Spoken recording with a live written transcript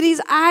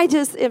I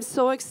just am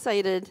so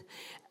excited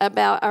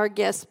about our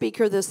guest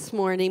speaker this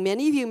morning.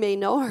 Many of you may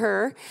know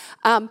her.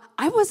 I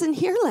wasn't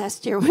here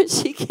last year when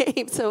she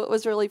came, so it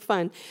was really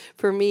fun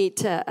for me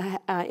to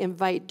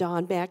invite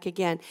Dawn back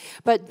again.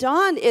 But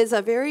Dawn is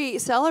a very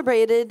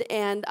celebrated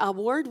and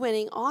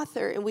award-winning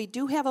author, and we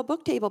do have a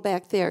book table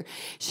back there.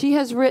 She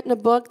has written a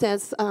book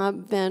that's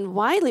been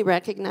widely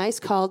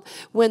recognized called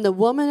When the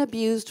Woman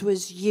Abused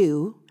Was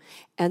You.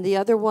 And the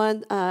other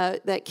one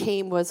that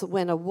came was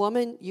When a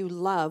Woman You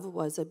Love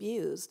Was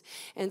Abused.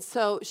 And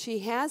so she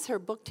has her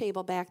book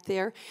table back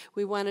there.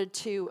 We wanted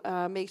to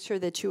make sure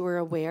that you were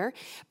aware.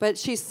 But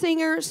she's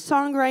singer,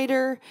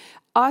 songwriter,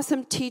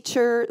 awesome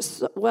teacher,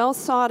 well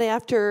sought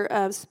after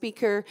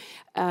speaker,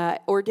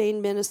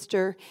 ordained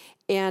minister.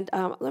 And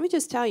let me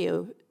just tell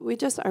you, we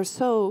just are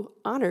so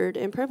honored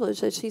and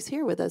privileged that she's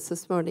here with us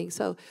this morning.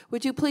 So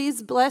would you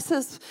please bless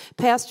us,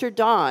 Pastor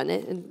Dawn,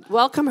 and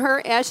welcome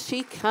her as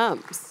she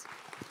comes.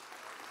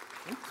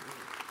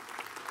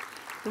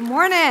 Good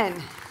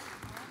morning.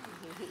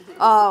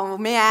 Oh,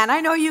 man, I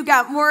know you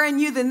got more in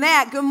you than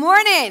that. Good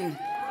morning.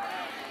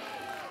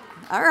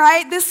 All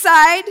right, this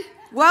side,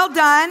 well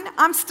done.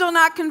 I'm still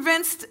not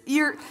convinced.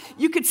 You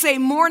could say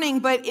morning,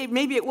 but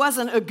maybe it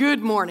wasn't a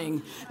good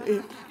morning.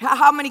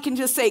 How many can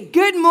just say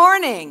good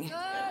morning? Good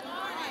morning.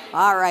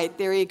 All right,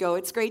 there you go.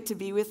 It's great to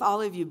be with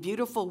all of you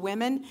beautiful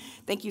women.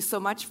 Thank you so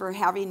much for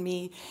having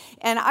me.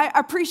 And I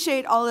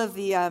appreciate all of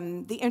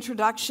the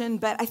introduction,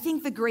 but I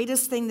think the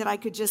greatest thing that I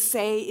could just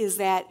say is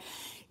that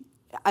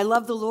I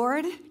love the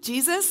Lord,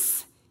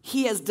 Jesus.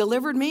 He has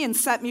delivered me and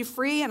set me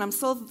free, and I'm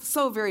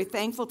so very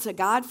thankful to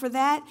God for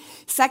that.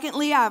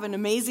 Secondly, I have an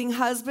amazing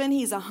husband.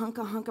 He's a hunk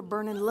of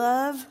burning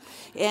love.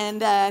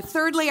 And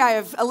thirdly, I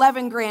have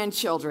 11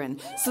 grandchildren.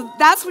 So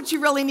that's what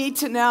you really need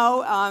to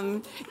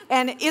know.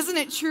 And isn't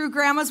it true,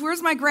 grandmas?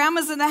 Where's my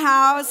grandmas in the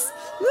house?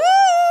 Woo!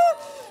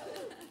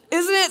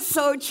 Isn't it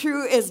so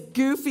true, as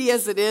goofy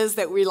as it is,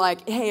 that we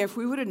like, hey, if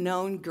we would have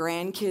known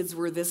grandkids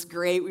were this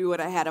great, we would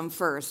have had them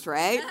first,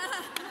 right?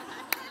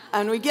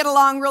 And we get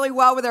along really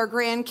well with our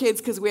grandkids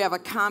because we have a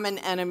common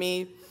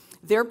enemy,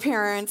 their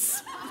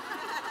parents.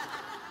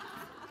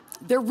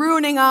 They're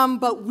ruining them,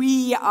 but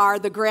we are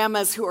the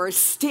grandmas who are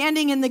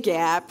standing in the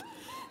gap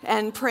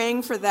and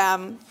praying for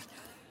them.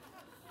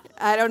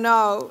 I don't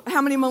know.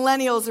 How many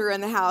millennials are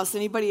in the house?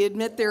 Anybody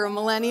admit they're a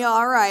millennial?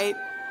 All right,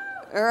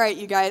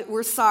 you guys.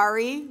 We're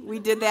sorry we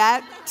did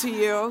that to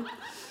you.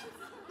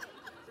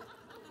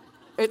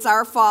 It's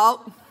our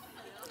fault.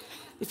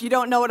 If you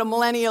don't know what a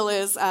millennial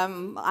is,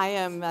 I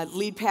am a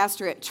lead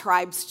pastor at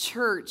Tribes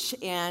Church,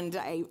 and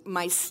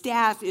my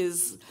staff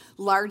is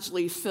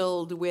largely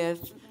filled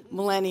with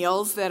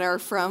millennials that are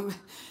from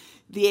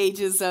the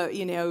ages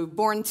of,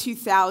 born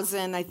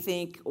 2000, I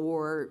think,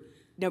 or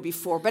no,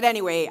 before. But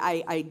anyway,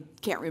 I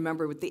can't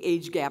remember what the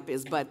age gap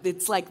is, but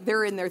it's like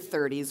they're in their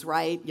 30s,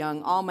 right?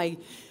 Young. All my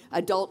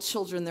adult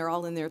children, they're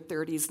all in their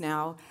 30s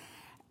now.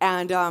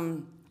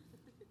 And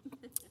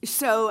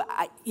so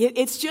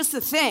it's just a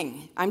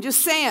thing. I'm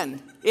just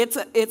saying, it's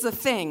a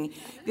thing.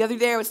 The other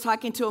day I was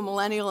talking to a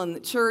millennial in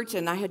the church,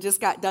 and I had just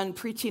got done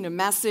preaching a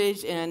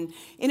message, and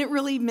it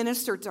really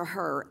ministered to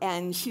her.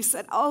 And she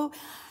said, "Oh,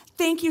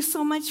 thank you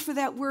so much for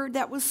that word.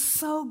 That was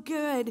so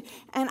good.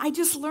 And I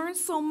just learned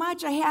so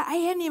much. I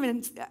hadn't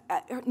even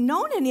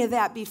known any of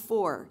that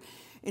before."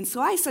 And so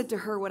I said to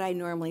her what I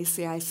normally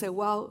say. I said,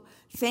 "Well,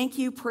 thank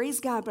you, praise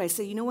God." But I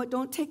said, "You know what?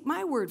 Don't take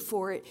my word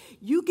for it.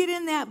 You get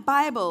in that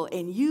Bible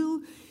and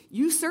you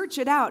search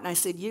it out." And I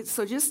said,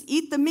 "So just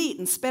eat the meat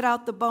and spit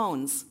out the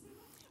bones."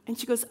 And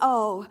she goes,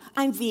 "Oh,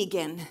 I'm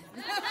vegan."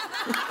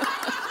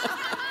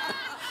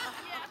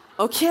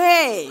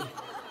 Okay.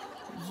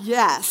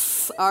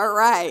 Yes. All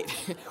right.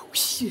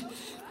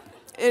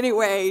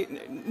 Anyway,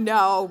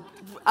 no,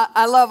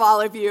 I love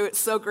all of you. It's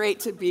so great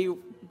to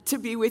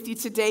be with you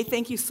today.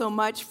 Thank you so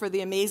much for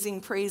the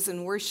amazing praise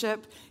and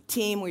worship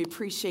team. We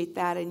appreciate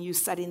that and you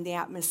setting the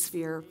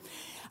atmosphere.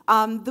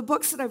 The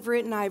books that I've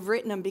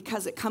written them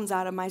because it comes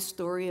out of my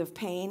story of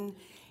pain.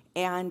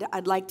 And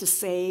I'd like to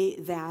say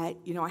that,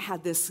 I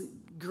had this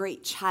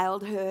great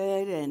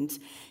childhood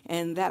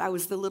and that I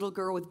was the little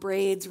girl with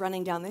braids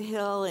running down the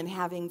hill and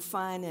having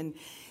fun.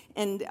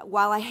 And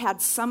while I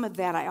had some of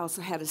that, I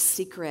also had a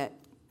secret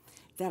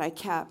that I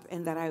kept,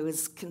 and that I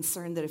was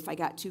concerned that if I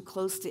got too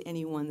close to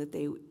anyone that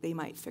they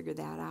might figure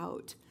that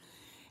out.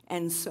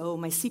 And so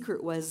my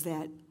secret was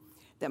that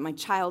my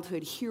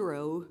childhood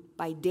hero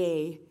by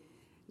day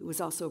was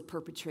also a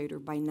perpetrator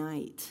by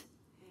night,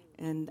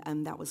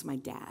 and that was my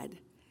dad.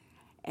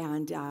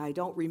 And I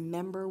don't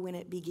remember when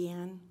it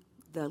began.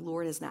 The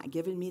Lord has not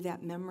given me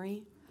that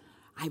memory.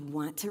 I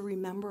want to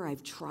remember.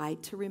 I've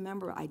tried to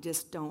remember. I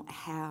just don't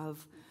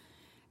have.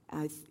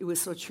 It was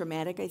so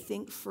traumatic, I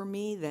think, for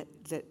me that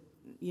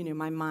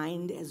my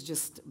mind has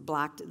just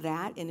blocked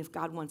that. And if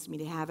God wants me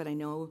to have it, I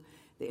know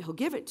that He'll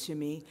give it to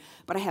me.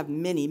 But I have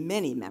many,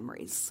 many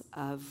memories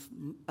of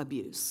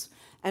abuse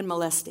and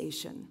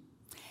molestation.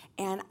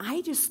 And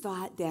I just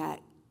thought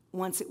that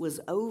once it was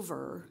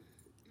over,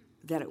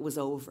 that it was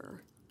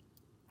over.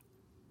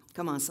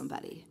 Come on,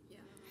 somebody. Yeah.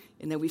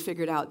 And then we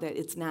figured out that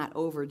it's not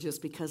over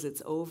just because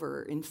it's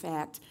over. In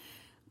fact,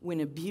 when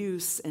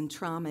abuse and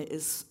trauma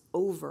is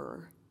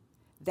over,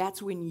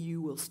 that's when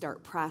you will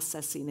start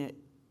processing it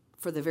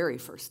for the very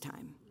first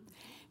time.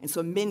 And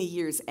so many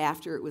years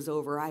after it was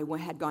over, I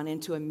had gone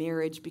into a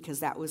marriage because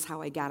that was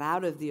how I got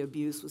out of the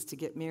abuse, was to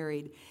get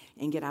married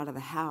and get out of the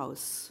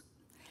house.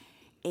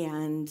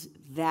 And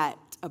that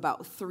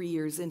about 3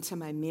 years into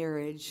my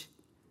marriage,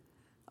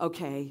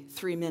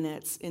 3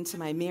 minutes into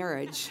my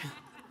marriage,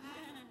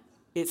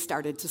 it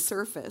started to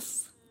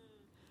surface.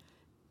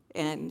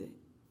 And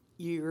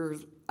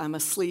I'm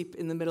asleep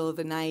in the middle of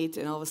the night,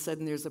 and all of a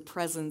sudden there's a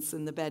presence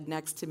in the bed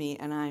next to me,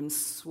 and I'm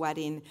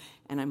sweating,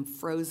 and I'm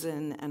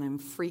frozen, and I'm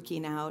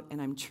freaking out, and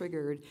I'm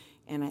triggered.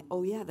 And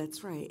oh yeah,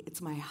 that's right.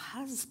 It's my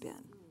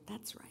husband.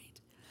 That's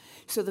right.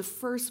 So the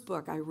first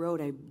book I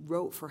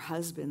wrote for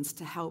husbands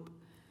to help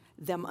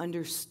them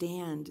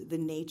understand the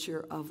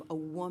nature of a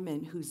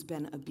woman who's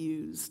been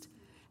abused.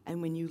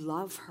 And when you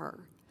love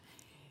her,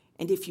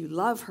 and if you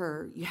love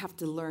her, you have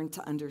to learn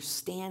to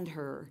understand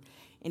her.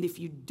 And if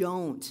you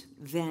don't,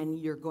 then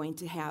you're going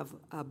to have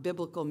a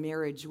biblical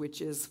marriage,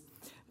 which is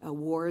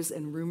wars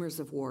and rumors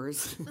of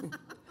wars.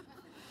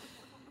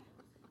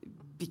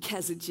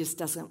 Because it just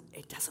doesn't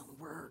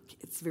work.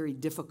 It's very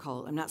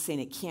difficult. I'm not saying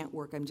it can't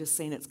work. I'm just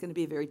saying it's going to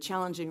be a very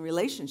challenging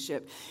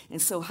relationship.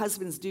 And so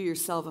husbands, do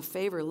yourself a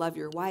favor, love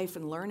your wife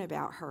and learn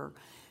about her.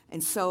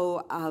 And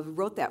so I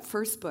wrote that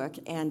first book,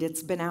 and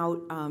it's been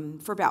out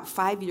for about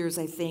 5 years,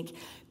 I think.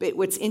 But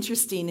what's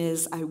interesting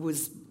is I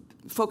was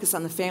Focus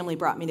on the Family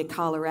brought me to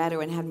Colorado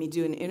and had me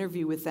do an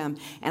interview with them.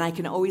 And I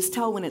can always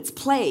tell when it's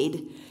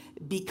played,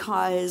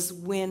 because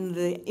when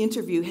the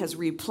interview has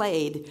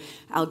replayed,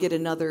 I'll get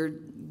another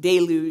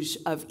deluge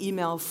of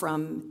email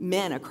from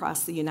men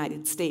across the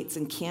United States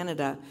and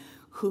Canada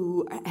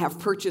who have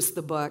purchased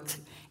the book,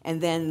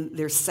 and then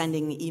they're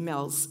sending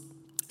emails.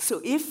 So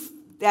if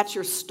that's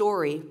your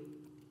story,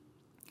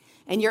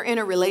 and you're in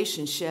a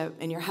relationship,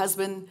 and your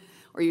husband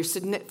or your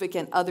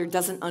significant other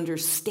doesn't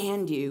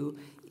understand you,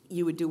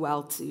 you would do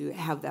well to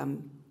have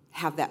them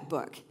have that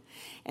book.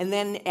 And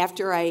then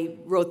after I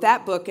wrote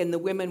that book and the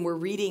women were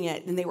reading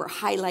it and they were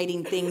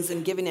highlighting things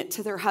and giving it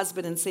to their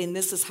husband and saying,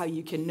 this is how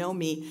you can know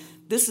me,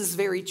 this is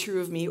very true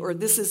of me, or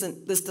this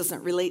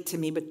doesn't relate to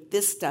me, but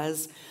this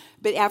does.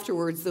 But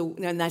afterwards,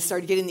 and I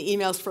started getting the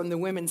emails from the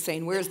women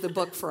saying, where's the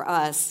book for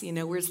us?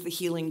 Where's the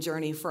healing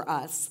journey for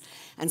us?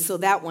 And so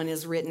that one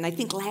is written. I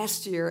think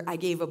last year I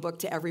gave a book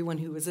to everyone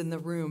who was in the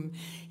room.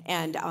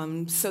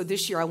 And so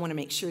this year I want to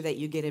make sure that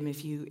you get them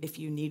if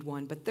you need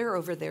one. But they're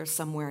over there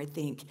somewhere, I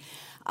think.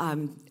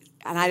 And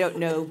I don't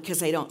know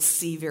because I don't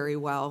see very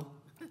well.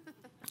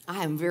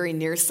 I am very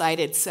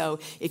nearsighted. So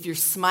if you're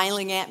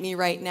smiling at me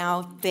right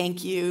now,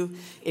 thank you.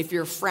 If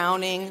you're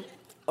frowning,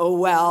 oh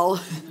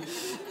well.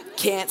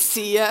 Can't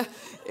see you,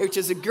 which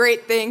is a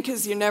great thing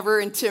because you're never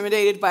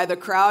intimidated by the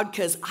crowd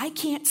because I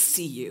can't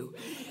see you.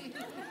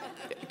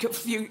 A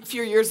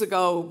few years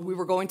ago, we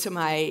were going to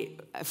my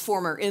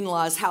former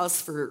in-laws'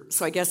 house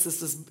so I guess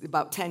this is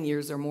about 10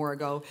 years or more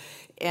ago,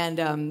 and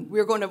we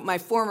were going to my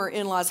former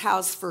in-laws'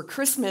 house for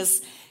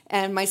Christmas,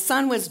 and my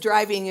son was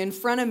driving in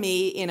front of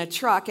me in a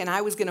truck, and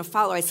I was going to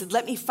follow. I said,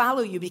 let me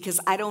follow you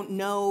because I don't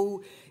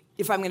know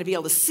if I'm going to be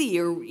able to see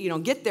or,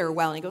 get there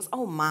well. And he goes,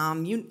 oh,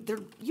 Mom, you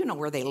know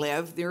where they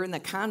live. They're in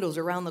the condos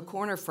around the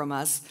corner from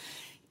us.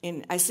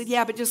 And I said,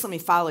 yeah, but just let me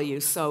follow you.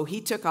 So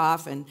he took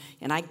off, and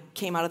I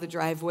came out of the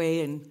driveway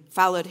and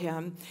followed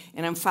him.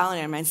 And I'm following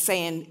him. I'm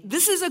saying,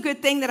 this is a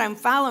good thing that I'm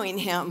following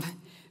him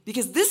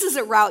because this is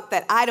a route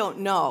that I don't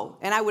know.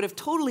 And I would have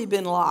totally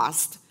been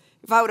lost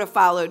if I would have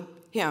followed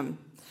him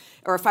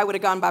or if I would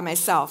have gone by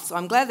myself. So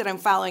I'm glad that I'm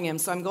following him.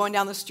 So I'm going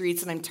down the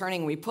streets, and I'm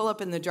turning. We pull up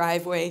in the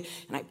driveway,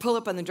 and I pull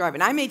up on the driveway.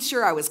 And I made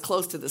sure I was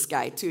close to this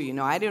guy, too.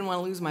 I didn't want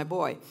to lose my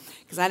boy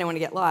because I didn't want to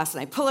get lost.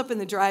 And I pull up in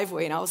the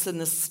driveway, and all of a sudden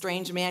this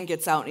strange man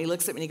gets out, and he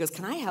looks at me, and he goes,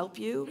 can I help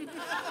you?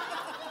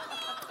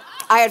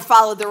 I had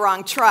followed the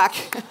wrong truck.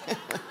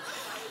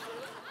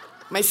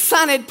 My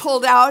son had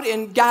pulled out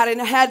and got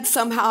in ahead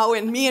somehow,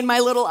 and me and my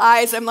little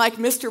eyes, I'm like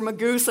Mr.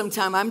 Magoo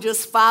sometime. I'm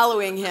just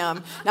following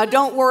him. Now,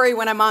 don't worry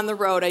when I'm on the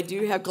road. I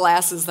do have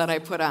glasses that I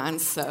put on,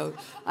 so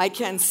I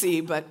can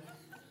see, but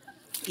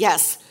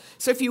yes.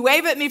 So if you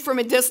wave at me from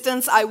a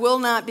distance, I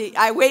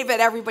wave at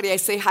everybody. I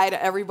say hi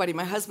to everybody.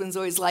 My husband's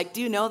always like,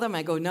 do you know them?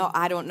 I go, no,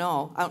 I don't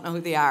know. I don't know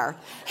who they are.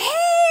 Hey,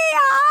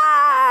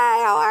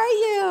 hi, how are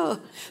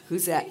you?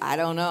 Who's that? I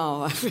don't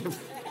know.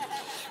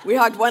 We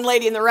hugged one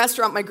lady in the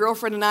restaurant, my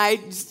girlfriend and I,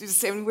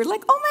 we're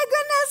like, oh my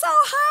goodness,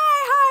 oh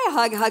hi,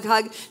 hug, hug,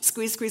 hug,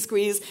 squeeze, squeeze,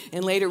 squeeze.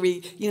 And later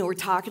we're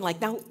talking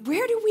like, now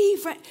where do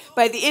we,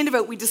 by the end of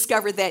it, we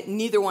discovered that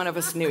neither one of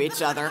us knew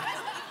each other.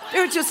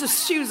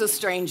 She was a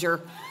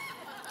stranger.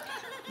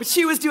 But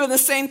she was doing the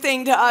same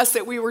thing to us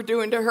that we were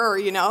doing to her,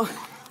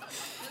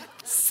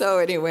 So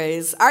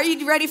anyways, are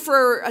you ready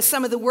for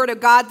some of the Word of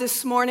God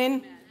this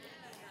morning?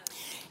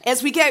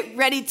 As we get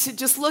ready to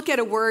just look at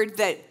a word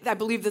that I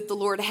believe that the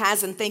Lord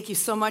has, and thank you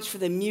so much for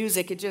the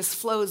music. It just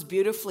flows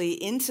beautifully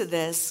into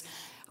this.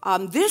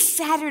 This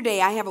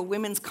Saturday, I have a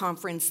women's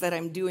conference that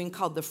I'm doing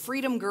called the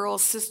Freedom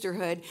Girls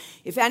Sisterhood.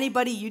 If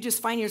anybody, you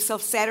just find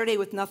yourself Saturday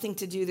with nothing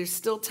to do, there's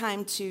still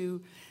time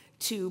to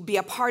be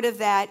a part of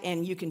that,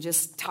 and you can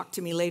just talk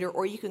to me later,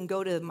 or you can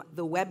go to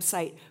the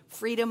website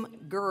Freedom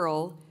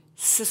Girl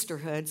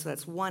Sisterhood, so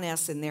that's one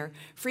S in there,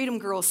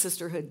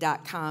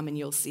 freedomgirlsisterhood.com, and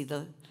you'll see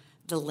the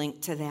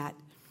link to that.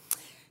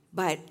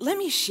 But let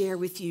me share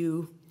with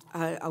you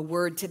a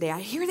word today.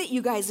 I hear that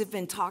you guys have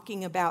been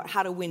talking about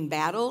how to win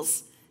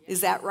battles.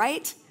 Is that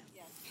right?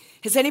 Yes.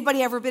 Has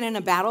anybody ever been in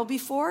a battle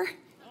before?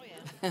 Oh,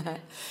 yeah.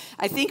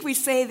 I think we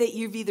say that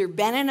you've either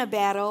been in a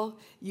battle,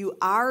 you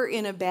are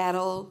in a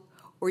battle,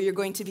 or you're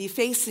going to be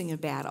facing a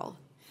battle,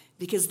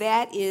 because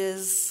that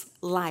is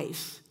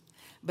life.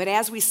 But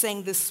as we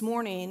sang this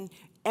morning,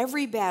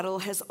 every battle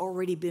has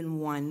already been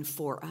won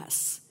for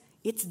us.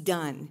 It's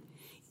done.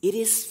 It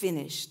is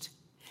finished.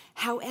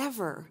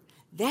 However,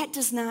 that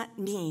does not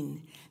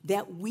mean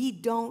that we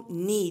don't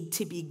need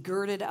to be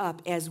girded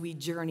up as we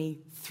journey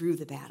through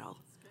the battle,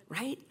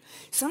 right?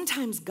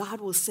 Sometimes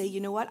God will say, you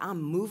know what,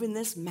 I'm moving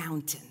this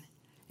mountain,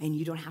 and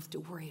you don't have to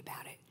worry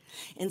about it.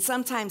 And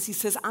sometimes he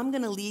says, I'm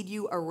going to lead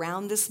you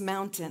around this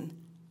mountain.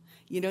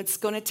 You know, it's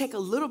going to take a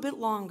little bit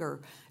longer,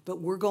 but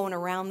we're going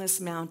around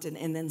this mountain.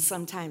 And then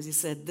sometimes he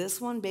said,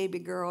 this one, baby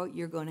girl,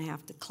 you're going to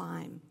have to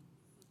climb.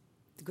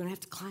 You're going to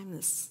have to climb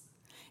this.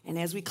 And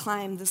as we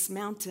climb this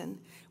mountain,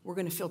 we're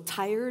going to feel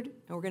tired,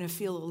 and we're going to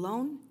feel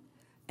alone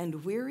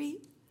and weary,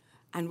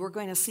 and we're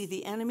going to see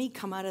the enemy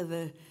come out of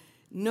the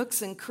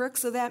nooks and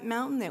crooks of that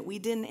mountain that we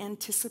didn't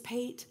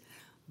anticipate,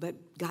 but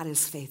God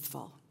is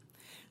faithful.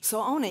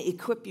 So I want to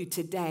equip you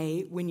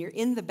today when you're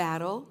in the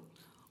battle,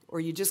 or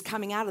you're just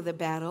coming out of the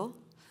battle,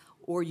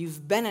 or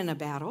you've been in a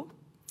battle,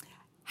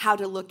 how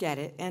to look at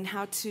it and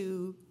how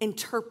to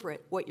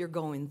interpret what you're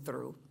going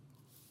through,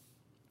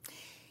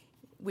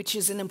 which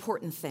is an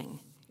important thing.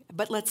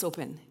 But let's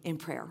open in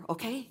prayer,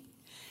 okay?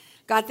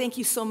 God, thank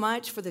you so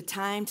much for the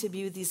time to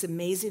be with these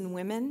amazing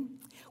women,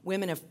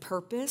 women of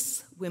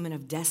purpose, women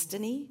of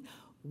destiny,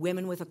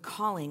 women with a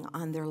calling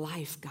on their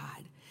life,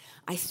 God.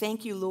 I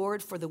thank you,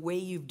 Lord, for the way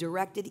you've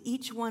directed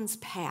each one's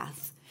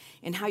path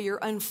and how you're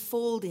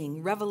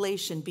unfolding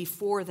revelation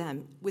before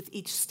them with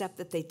each step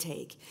that they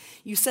take.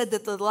 You said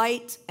that the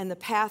light and the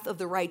path of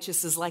the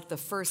righteous is like the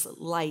first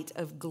light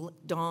of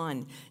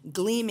dawn,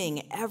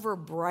 gleaming ever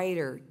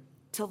brighter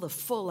till the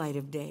full light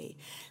of day.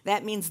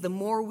 That means the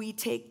more we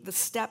take the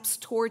steps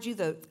toward you,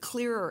 the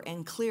clearer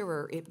and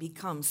clearer it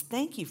becomes.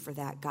 Thank you for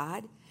that,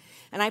 God.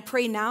 And I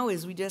pray now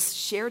as we just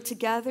share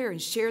together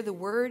and share the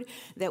word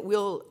that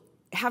we'll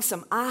have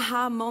some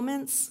aha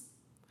moments,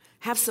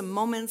 have some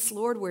moments,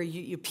 Lord, where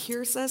you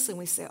pierce us and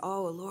we say,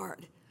 oh,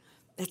 Lord,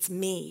 that's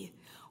me.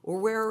 Or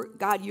where,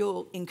 God,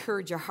 you'll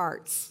encourage our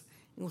hearts.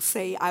 And we'll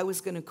say, I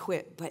was going to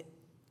quit, but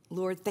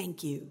Lord,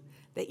 thank you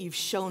that you've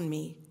shown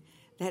me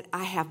that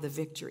I have the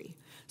victory.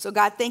 So,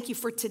 God, thank you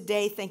for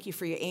today. Thank you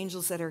for your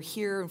angels that are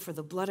here and for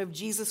the blood of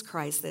Jesus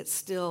Christ that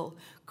still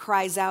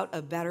cries out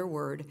a better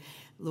word.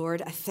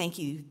 Lord, I thank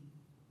you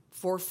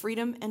for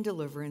freedom and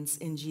deliverance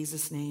in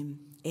Jesus' name.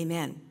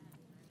 Amen.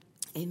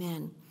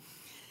 Amen.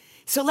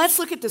 So let's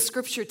look at the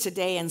scripture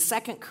today in 2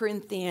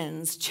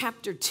 Corinthians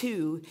chapter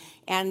 2,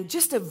 and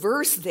just a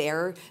verse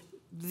there.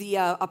 The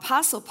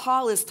Apostle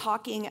Paul is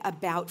talking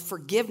about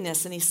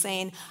forgiveness, and he's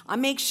saying, I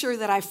make sure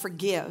that I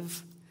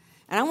forgive.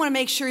 And I want to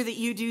make sure that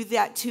you do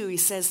that too, he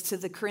says to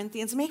the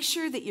Corinthians. Make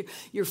sure that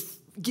you're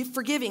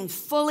forgiving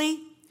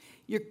fully,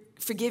 you're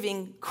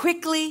forgiving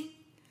quickly,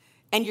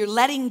 and you're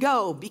letting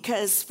go,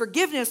 because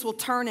forgiveness will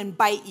turn and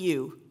bite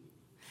you.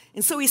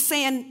 And so he's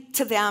saying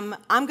to them,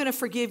 I'm going to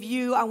forgive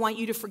you. I want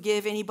you to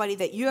forgive anybody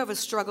that you have a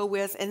struggle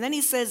with. And then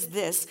he says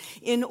this,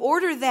 in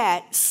order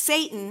that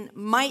Satan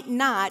might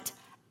not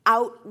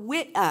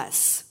outwit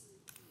us,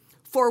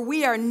 for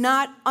we are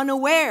not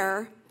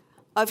unaware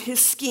of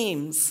his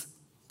schemes.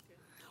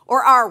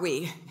 Or are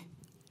we?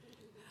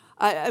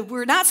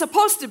 We're not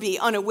supposed to be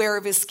unaware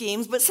of his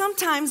schemes, but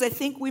sometimes I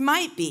think we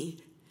might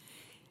be,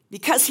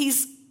 because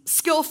he's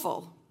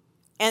skillful,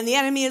 and the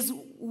enemy is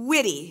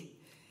witty,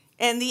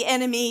 and the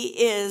enemy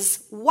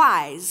is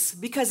wise,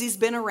 because he's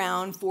been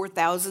around for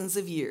thousands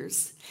of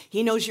years.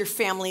 He knows your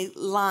family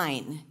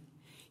line.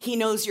 He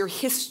knows your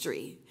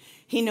history.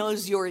 He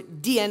knows your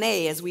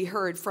DNA, as we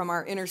heard from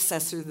our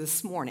intercessor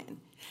this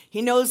morning.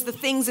 He knows the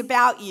things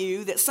about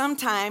you that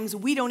sometimes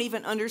we don't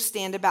even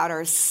understand about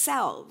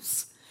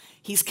ourselves.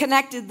 He's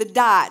connected the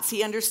dots.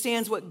 He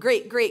understands what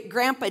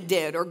great-great-grandpa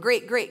did or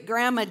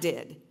great-great-grandma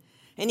did.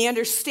 And he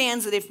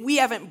understands that if we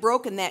haven't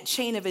broken that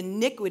chain of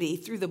iniquity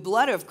through the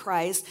blood of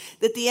Christ,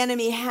 that the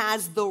enemy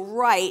has the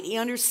right, he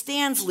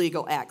understands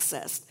legal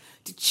access,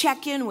 to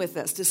check in with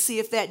us to see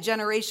if that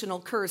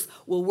generational curse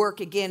will work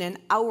again in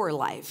our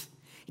life.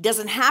 It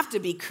doesn't have to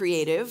be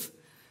creative,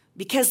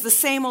 because the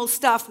same old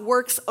stuff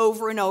works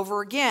over and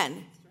over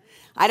again.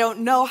 I don't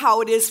know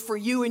how it is for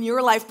you in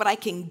your life, but I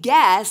can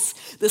guess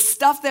the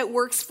stuff that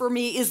works for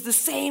me is the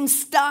same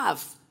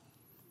stuff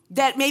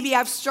that maybe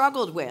I've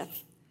struggled with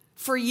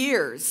for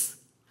years,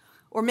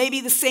 or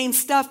maybe the same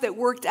stuff that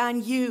worked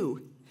on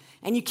you.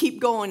 And you keep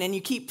going and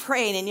you keep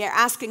praying and you're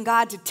asking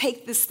God to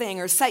take this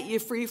thing or set you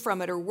free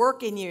from it or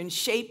work in you and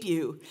shape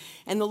you.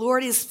 And the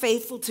Lord is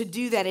faithful to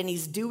do that, and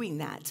he's doing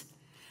that.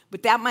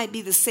 But that might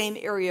be the same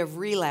area of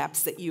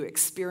relapse that you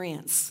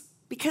experience,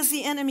 because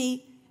the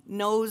enemy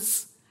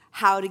knows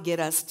how to get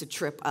us to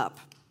trip up.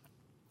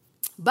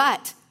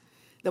 But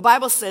the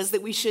Bible says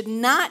that we should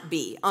not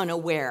be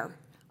unaware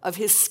of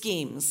his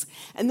schemes.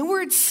 And the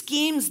word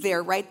schemes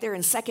there, right there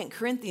in 2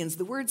 Corinthians,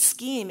 the word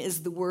scheme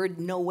is the word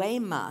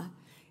noema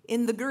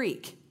in the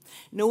Greek.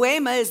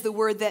 Noema is the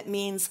word that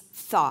means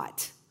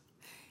thought.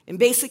 And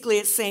basically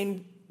it's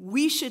saying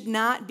we should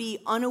not be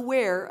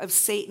unaware of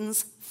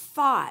Satan's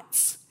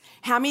thoughts.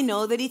 How many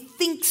know that he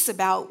thinks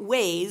about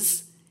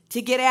ways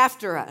to get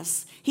after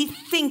us? He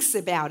thinks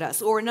about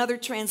us. Or another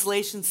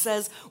translation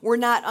says we're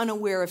not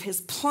unaware of his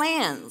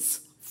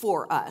plans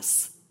for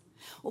us.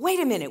 Well,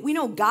 wait a minute. We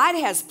know God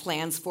has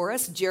plans for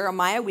us.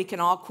 Jeremiah, we can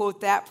all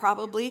quote that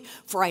probably.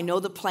 For I know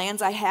the plans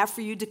I have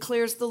for you,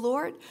 declares the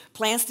Lord.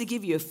 Plans to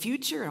give you a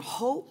future and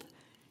hope.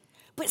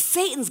 But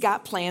Satan's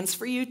got plans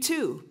for you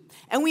too.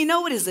 And we know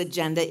what his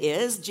agenda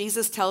is.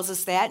 Jesus tells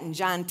us that in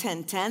John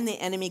 10:10.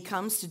 The enemy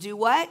comes to do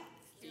what?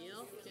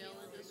 Steal, kill,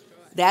 and destroy.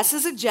 That's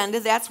his agenda.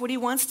 That's what he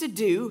wants to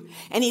do.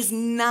 And he's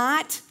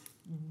not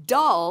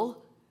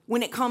dull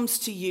when it comes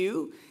to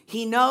you.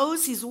 He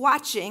knows, he's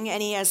watching,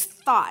 and he has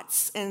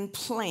thoughts and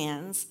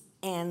plans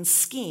and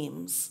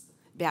schemes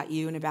about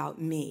you and about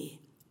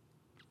me.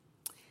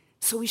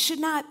 So we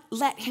should not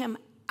let him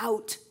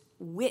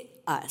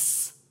outwit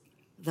us,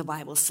 the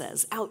Bible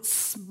says,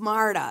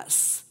 outsmart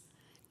us,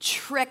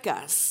 trick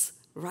us,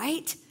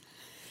 right?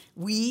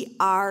 We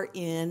are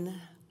in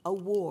a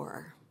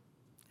war.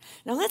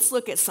 Now let's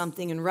look at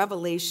something in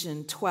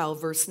Revelation 12,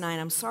 verse 9.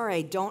 I'm sorry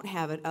I don't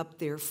have it up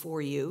there for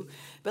you,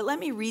 but let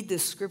me read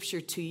this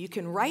scripture to you. You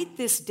can write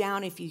this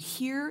down if you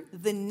hear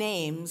the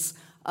names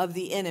of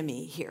the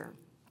enemy here.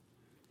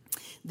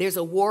 There's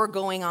a war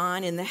going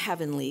on in the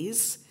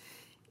heavenlies,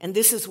 and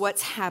this is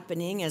what's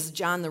happening as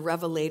John the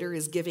Revelator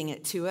is giving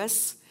it to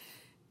us.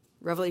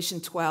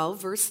 Revelation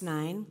 12, verse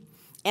 9.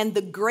 And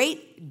the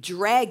great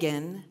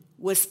dragon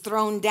was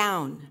thrown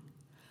down,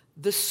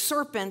 the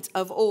serpent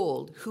of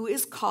old, who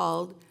is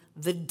called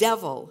the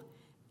devil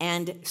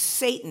and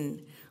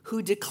Satan,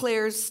 who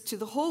declares to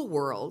the whole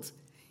world,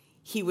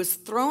 he was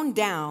thrown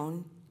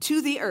down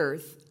to the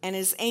earth, and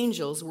his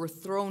angels were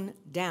thrown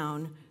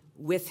down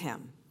with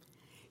him.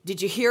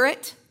 Did you hear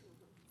it?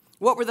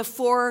 What were the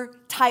 4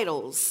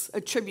 titles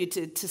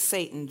attributed to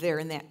Satan there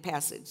in that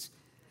passage?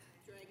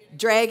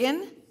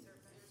 Dragon,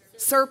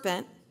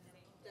 serpent,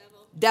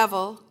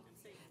 devil,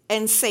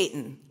 and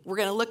Satan. We're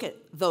going to look at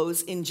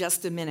those in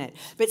just a minute.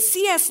 But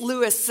C.S.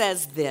 Lewis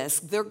says this.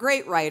 They're a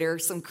great writer,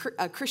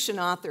 a Christian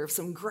author of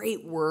some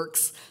great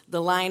works,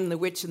 The Lion, the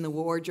Witch, and the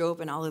Wardrobe,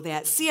 and all of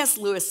that. C.S.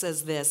 Lewis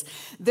says this.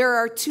 There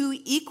are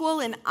 2 equal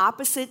and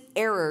opposite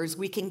errors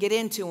we can get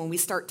into when we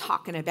start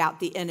talking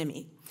about the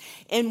enemy.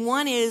 And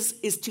one is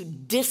to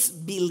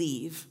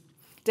disbelieve,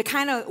 to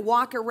kind of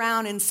walk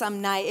around in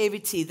some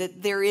naivety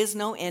that there is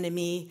no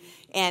enemy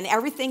and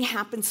everything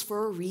happens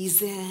for a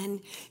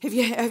reason. Have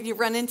you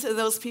run into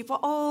those people?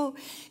 Oh,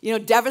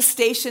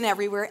 devastation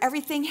everywhere.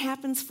 Everything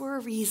happens for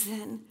a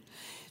reason.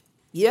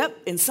 Yep,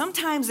 and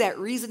sometimes that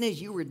reason is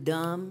you were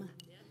dumb.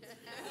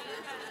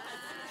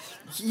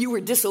 You were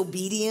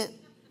disobedient.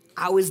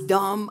 I was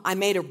dumb. I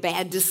made a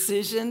bad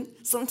decision.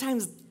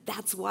 Sometimes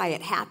that's why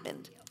it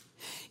happened.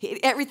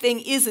 Everything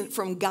isn't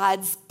from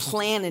God's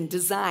plan and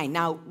design.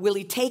 Now, will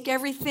he take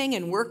everything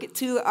and work it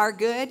to our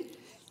good?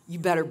 You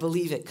better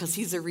believe it, because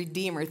he's a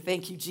redeemer.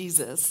 Thank you,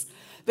 Jesus.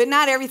 But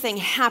not everything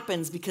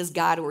happens because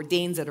God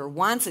ordains it or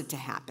wants it to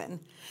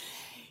happen.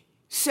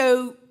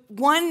 So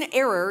one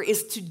error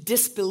is to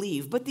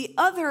disbelieve. But the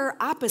other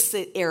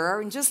opposite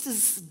error, and just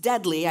as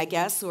deadly, I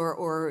guess,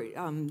 or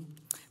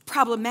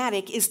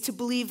problematic, is to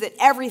believe that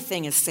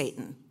everything is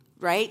Satan,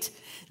 right?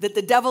 That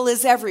the devil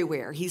is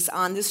everywhere. He's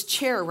on this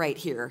chair right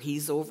here.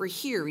 He's over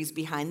here. He's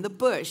behind the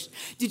bush.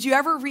 Did you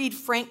ever read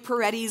Frank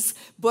Peretti's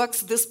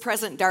books, This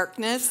Present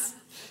Darkness?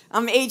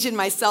 I'm aging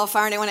myself,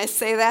 aren't I, when I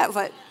say that?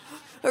 But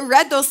I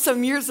read those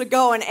some years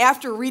ago, and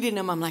after reading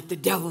them, I'm like, the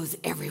devil is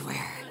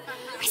everywhere.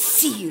 I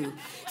see you.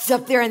 He's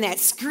up there on that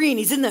screen.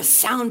 He's in the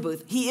sound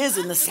booth. He is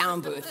in the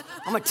sound booth.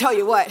 I'm going to tell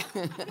you what.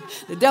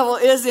 The devil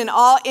is in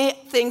all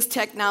things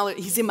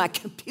technology. He's in my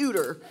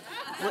computer.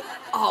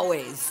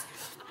 Always.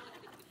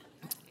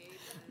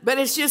 But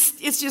it's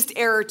just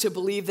error to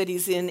believe that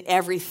he's in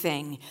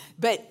everything.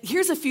 But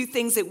here's a few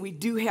things that we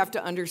do have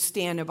to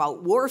understand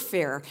about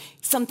warfare.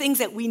 Some things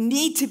that we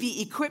need to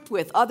be equipped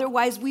with.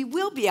 Otherwise, we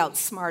will be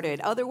outsmarted.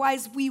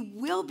 Otherwise, we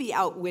will be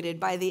outwitted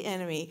by the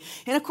enemy.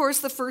 And of course,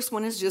 the first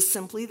one is just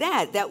simply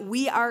that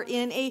we are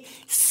in a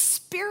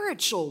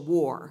spiritual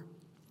war.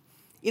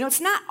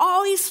 It's not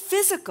always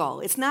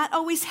physical. It's not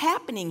always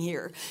happening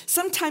here.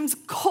 Sometimes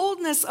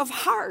coldness of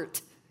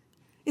heart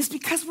is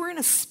because we're in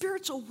a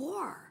spiritual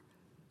war.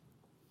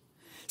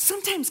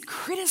 Sometimes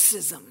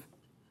criticism,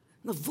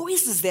 the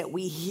voices that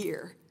we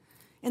hear,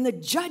 and the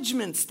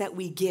judgments that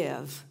we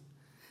give,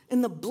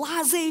 and the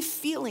blasé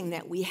feeling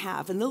that we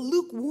have and the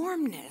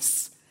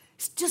lukewarmness.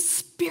 It's just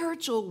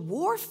spiritual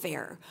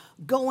warfare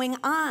going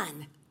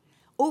on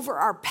over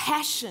our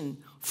passion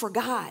for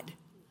God.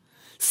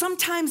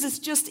 Sometimes it's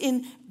just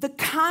in the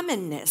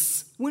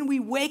commonness when we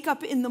wake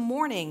up in the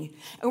morning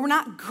and we're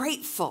not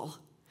grateful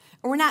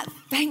and we're not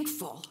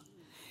thankful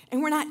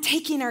and we're not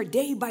taking our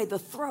day by the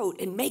throat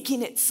and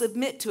making it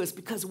submit to us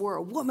because we're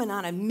a woman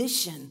on a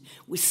mission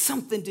with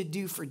something to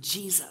do for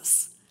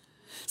Jesus.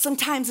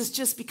 Sometimes it's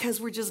just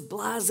because we're just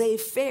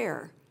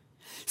blasé-faire.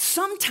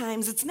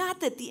 Sometimes it's not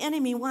that the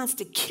enemy wants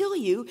to kill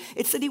you,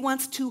 it's that he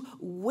wants to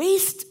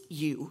waste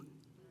you.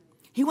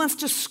 He wants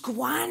to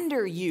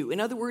squander you.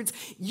 In other words,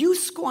 you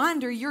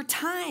squander your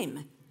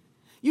time.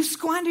 You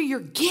squander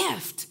your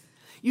gift.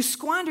 You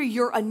squander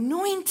your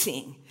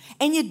anointing.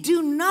 And you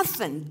do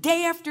nothing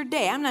day after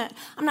day. I'm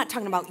not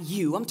talking about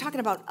you. I'm talking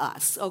about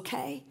us,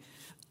 okay?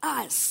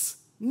 Us,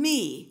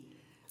 me.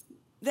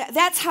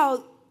 That's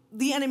how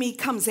the enemy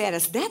comes at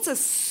us. That's a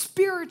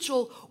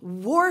spiritual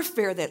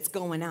warfare that's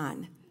going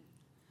on.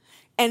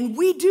 And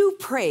we do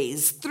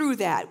praise through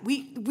that.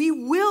 We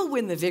will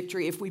win the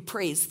victory if we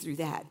praise through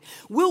that.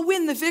 We'll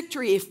win the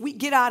victory if we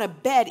get out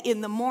of bed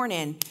in the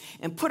morning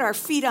and put our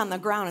feet on the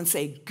ground and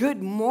say,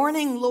 "Good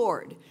morning,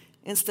 Lord."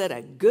 Instead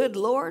of "Good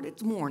Lord,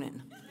 it's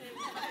morning."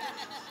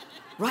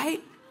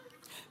 Right?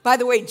 By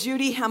the way,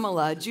 Judy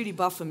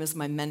Buffum is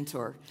my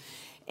mentor.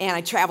 And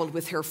I traveled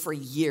with her for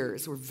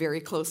years. We're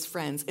very close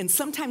friends. And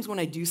sometimes when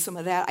I do some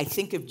of that, I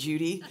think of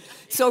Judy.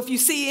 So if you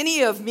see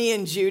any of me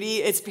and Judy,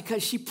 it's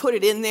because she put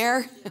it in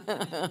there.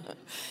 And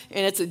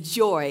it's a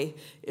joy.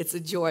 It's a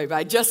joy. But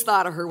I just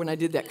thought of her when I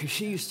did that because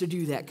she used to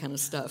do that kind of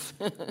stuff.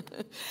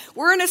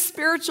 We're in a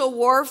spiritual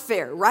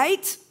warfare,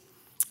 right?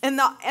 And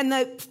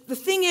the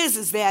thing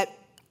is that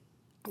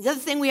the other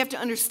thing we have to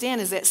understand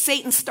is that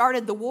Satan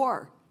started the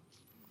war.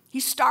 He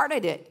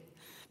started it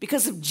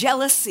because of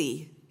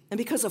jealousy. And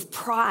because of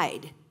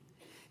pride,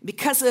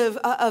 because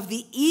of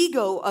the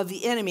ego of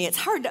the enemy. It's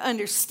hard to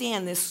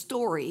understand this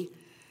story,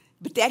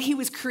 but that he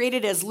was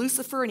created as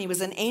Lucifer and he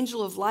was an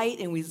angel of light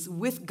and was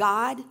with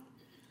God.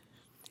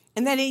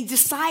 And then he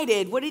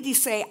decided, what did he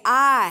say?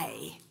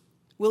 I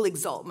will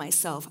exalt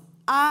myself.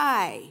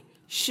 I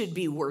should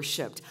be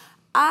worshiped.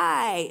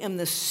 I am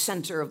the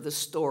center of the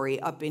story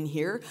up in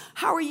here.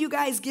 How are you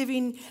guys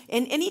giving?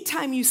 And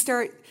anytime you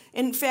start,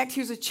 in fact,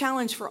 here's a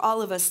challenge for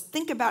all of us.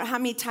 Think about how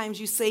many times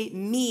you say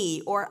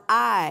me or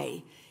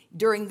I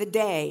during the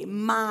day,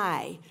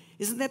 my.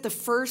 Isn't that the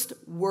first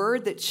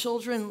word that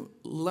children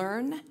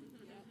learn?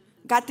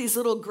 Got these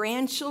little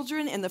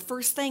grandchildren, and the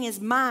first thing is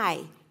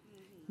my,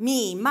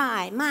 me,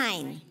 my,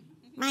 mine,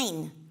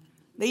 mine.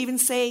 They even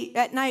say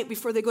at night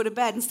before they go to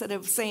bed, instead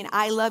of saying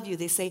I love you,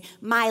 they say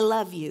my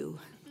love you.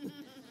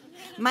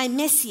 My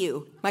miss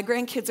you. My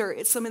grandkids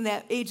are some in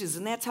that ages,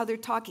 and that's how they're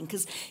talking,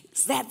 because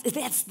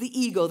that's the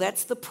ego,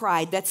 that's the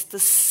pride, that's the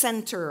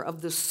center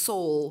of the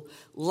soul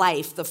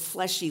life, the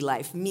fleshy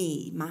life,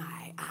 me,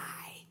 my,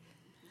 I.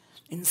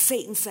 And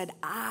Satan said,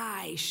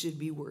 I should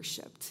be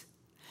worshiped.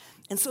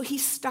 And so he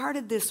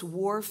started this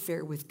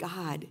warfare with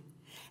God.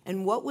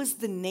 And what was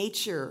the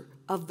nature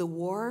of the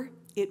war?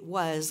 It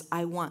was,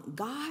 I want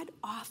God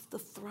off the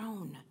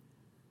throne,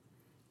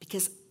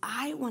 because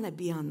I want to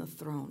be on the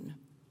throne.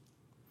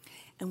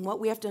 And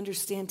what we have to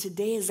understand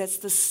today is that's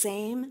the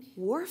same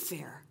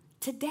warfare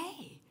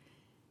today.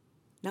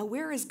 Now,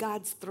 where is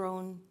God's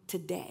throne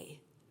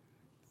today?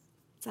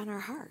 It's on our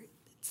heart,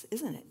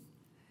 isn't it?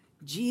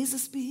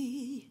 Jesus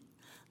be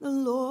the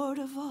Lord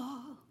of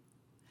all.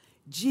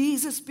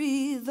 Jesus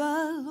be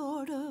the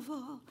Lord of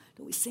all.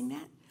 Don't we sing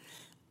that?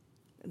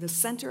 The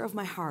center of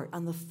my heart,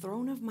 on the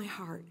throne of my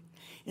heart.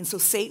 And so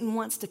Satan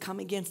wants to come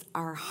against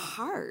our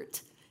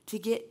heart to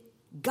get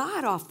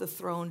God off the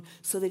throne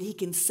so that he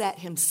can set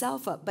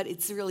himself up, but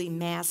it's really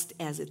masked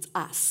as it's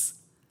us.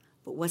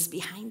 But what's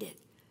behind it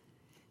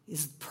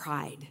is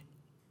pride,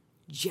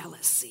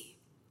 jealousy,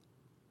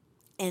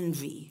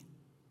 envy,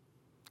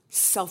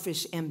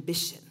 selfish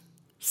ambition.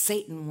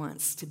 Satan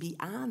wants to be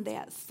on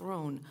that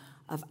throne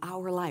of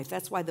our life.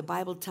 That's why the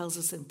Bible tells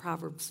us in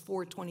Proverbs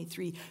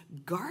 4:23,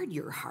 guard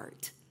your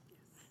heart,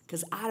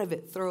 because out of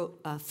it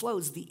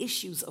flows the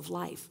issues of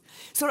life.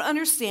 So to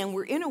understand,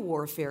 we're in a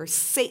warfare.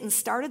 Satan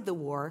started the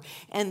war,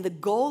 and the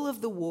goal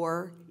of the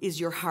war is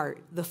your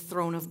heart, the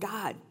throne of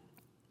God.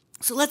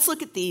 So let's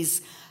look at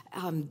these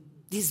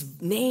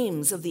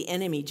names of the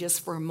enemy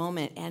just for a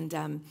moment. And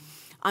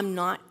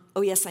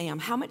oh, yes, I am.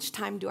 How much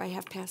time do I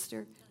have,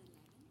 Pastor?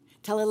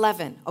 Till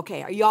 11.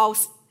 Okay, are you all?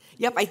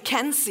 Yep, I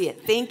can see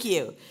it. Thank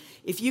you.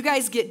 If you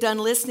guys get done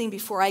listening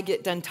before I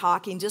get done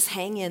talking, just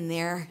hang in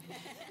there.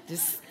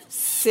 Just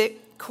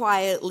sit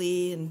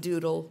quietly and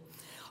doodle.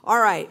 All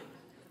right.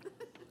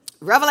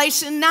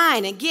 Revelation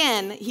 9,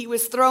 again, he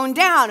was thrown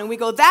down, and we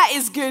go, that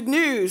is good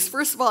news.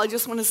 First of all, I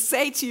just want to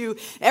say to you,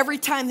 every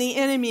time the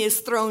enemy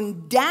is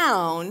thrown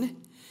down,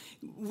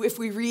 if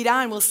we read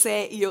on, we'll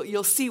say,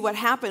 you'll see what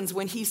happens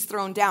when he's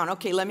thrown down.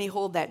 Okay, let me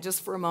hold that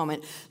just for a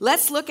moment.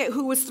 Let's look at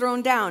who was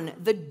thrown down.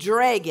 The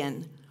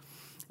dragon.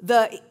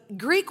 The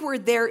Greek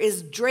word there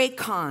is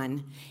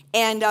drakon.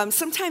 And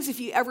sometimes if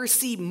you ever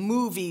see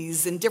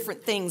movies and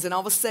different things, and all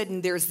of a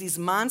sudden there's these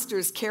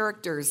monsters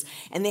characters,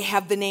 and they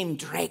have the name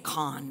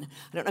Drakon.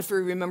 I don't know if you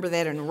remember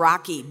that in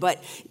Rocky,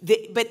 but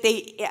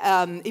they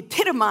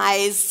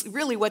epitomize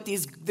really what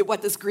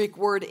this Greek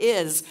word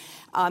is.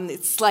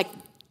 It's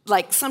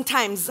like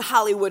sometimes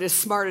Hollywood is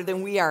smarter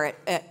than we are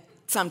at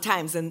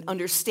sometimes in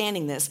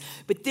understanding this.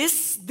 But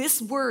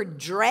this word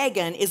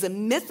dragon is a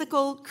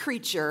mythical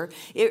creature.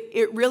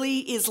 It really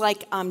is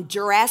like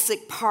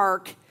Jurassic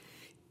Park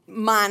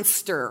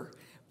monster,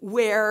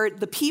 where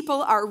the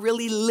people are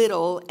really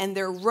little and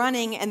they're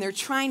running and they're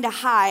trying to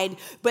hide,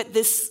 but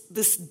this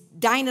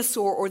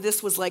dinosaur, or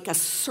this was like a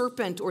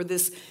serpent, or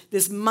this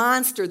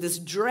monster, this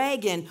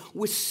dragon,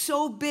 was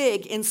so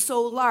big and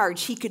so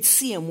large he could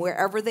see them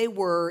wherever they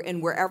were,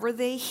 and wherever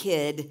they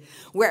hid,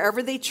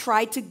 wherever they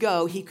tried to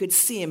go, he could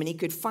see them and he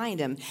could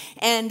find them.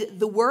 And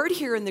the word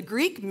here in the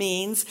Greek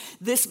means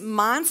this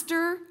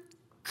monster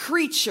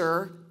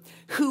creature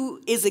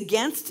who is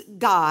against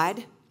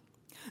God,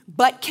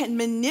 but can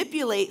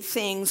manipulate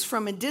things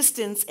from a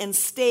distance and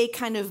stay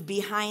kind of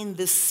behind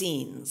the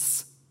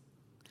scenes.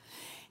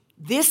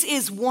 This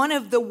is one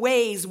of the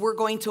ways we're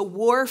going to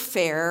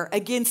warfare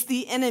against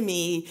the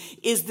enemy,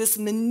 is this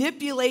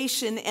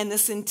manipulation and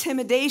this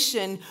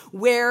intimidation,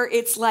 where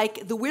it's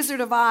like the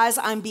Wizard of Oz,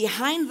 I'm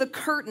behind the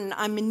curtain,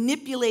 I'm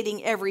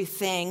manipulating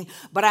everything,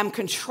 but I'm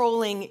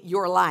controlling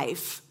your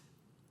life.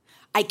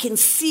 I can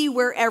see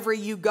wherever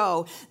you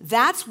go.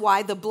 That's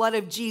why the blood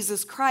of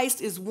Jesus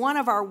Christ is one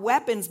of our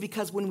weapons,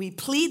 because when we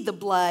plead the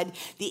blood,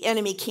 the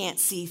enemy can't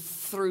see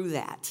through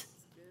that.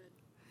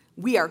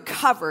 We are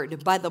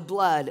covered by the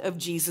blood of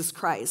Jesus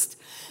Christ.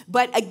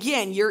 But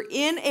again, you're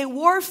in a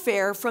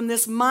warfare from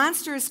this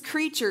monstrous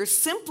creature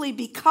simply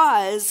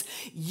because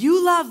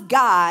you love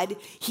God,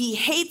 he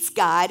hates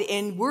God,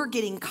 and we're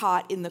getting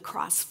caught in the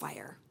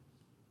crossfire.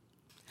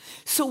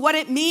 So what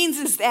it means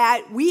is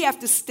that we have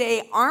to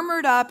stay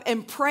armored up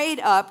and prayed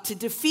up to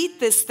defeat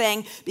this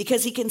thing,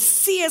 because he can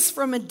see us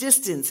from a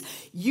distance.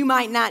 You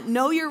might not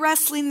know you're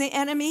wrestling the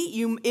enemy.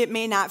 It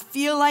may not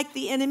feel like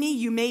the enemy.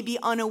 You may be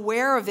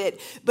unaware of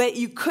it, but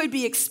you could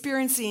be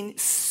experiencing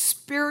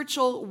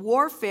spiritual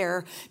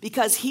warfare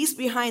because he's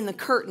behind the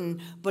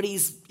curtain, but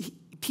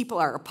people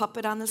are a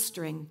puppet on the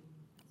string.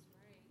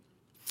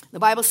 The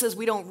Bible says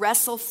we don't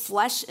wrestle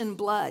flesh and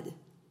blood,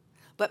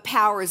 but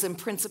powers and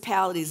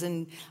principalities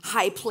and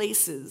high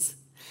places.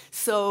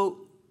 So,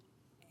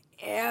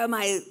 am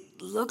I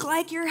look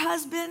like your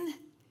husband?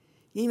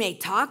 You may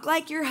talk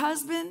like your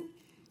husband,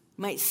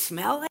 might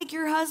smell like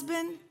your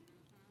husband,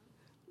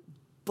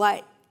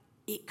 but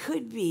it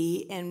could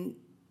be, and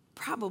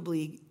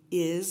probably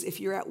is,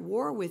 if you're at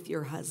war with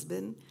your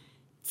husband,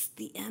 it's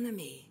the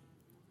enemy.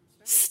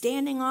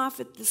 Standing off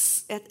at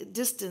a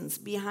distance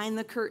behind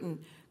the curtain,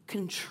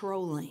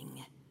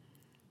 controlling.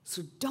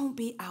 So don't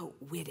be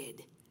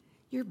outwitted.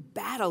 Your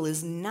battle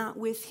is not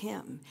with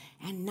him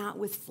and not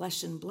with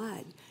flesh and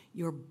blood.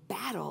 Your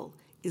battle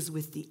is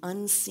with the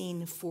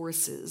unseen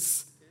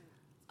forces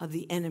of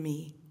the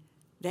enemy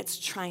that's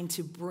trying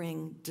to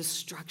bring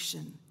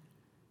destruction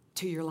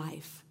to your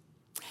life.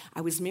 I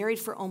was married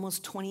for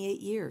almost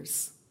 28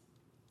 years.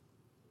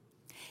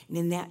 And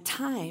in that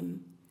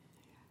time,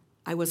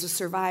 I was a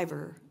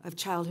survivor of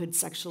childhood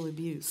sexual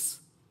abuse.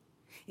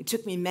 It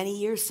took me many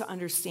years to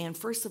understand,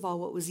 first of all,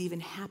 what was even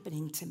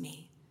happening to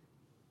me.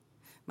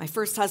 My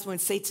first husband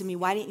would say to me,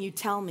 "Why didn't you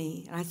tell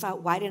me?" And I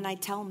thought, why didn't I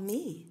tell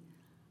me?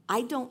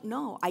 I don't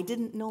know. I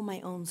didn't know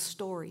my own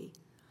story.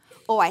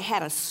 Oh, I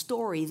had a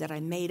story that I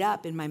made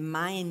up in my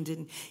mind,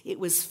 and it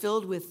was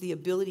filled with the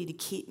ability to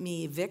keep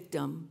me a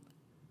victim.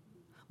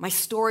 My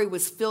story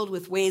was filled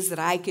with ways that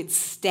I could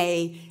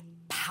stay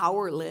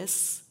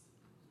powerless,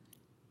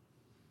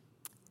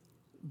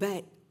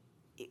 but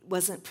it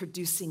wasn't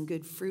producing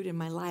good fruit in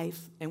my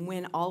life. And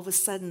when all of a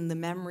sudden the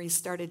memories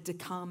started to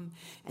come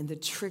and the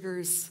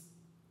triggers,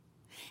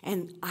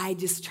 and I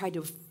just tried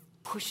to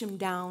push them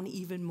down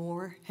even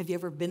more. Have you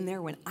ever been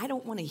there when I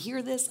don't want to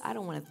hear this? I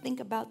don't want to think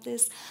about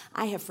this.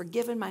 I have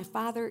forgiven my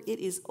father. It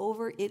is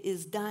over. It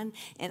is done.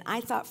 And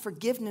I thought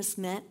forgiveness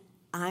meant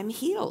I'm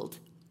healed.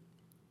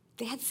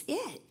 That's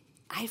it.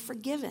 I've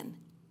forgiven.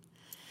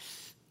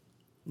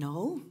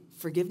 No,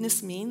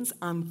 forgiveness means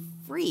I'm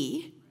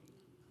free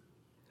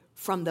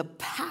from the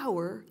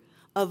power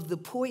of the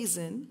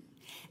poison,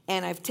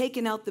 and I've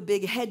taken out the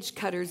big hedge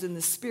cutters in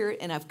the spirit,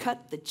 and I've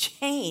cut the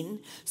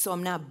chain, so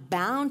I'm not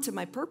bound to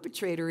my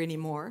perpetrator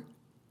anymore,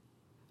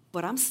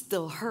 but I'm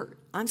still hurt.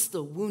 I'm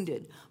still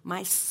wounded.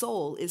 My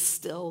soul is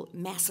still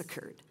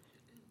massacred.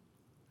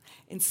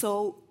 And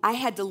so I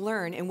had to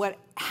learn, and what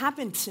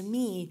happened to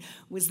me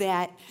was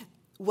that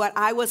what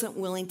I wasn't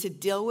willing to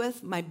deal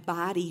with, my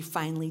body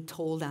finally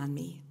told on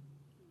me.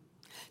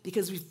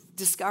 Because we've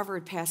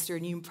discovered, Pastor,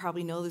 and you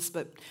probably know this,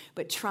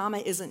 but trauma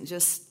isn't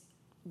just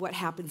what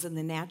happens in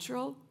the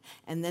natural,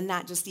 and then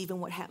not just even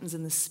what happens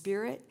in the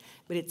spirit,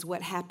 but it's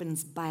what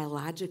happens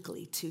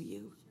biologically to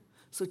you.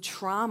 So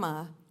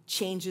trauma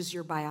changes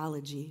your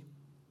biology.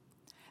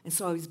 And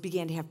so I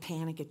began to have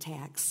panic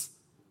attacks.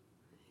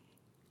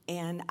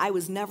 And I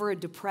was never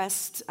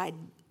depression,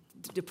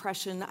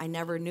 I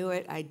never knew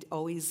it. I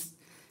always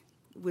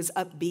was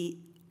upbeat.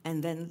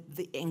 And then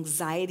the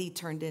anxiety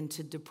turned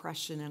into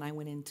depression, and I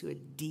went into a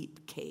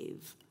deep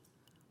cave.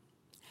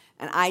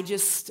 And I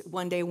just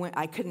one day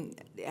I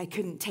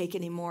couldn't take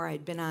anymore.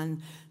 I'd been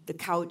on the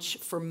couch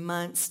for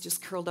months,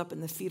 just curled up in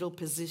the fetal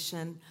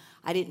position.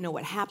 I didn't know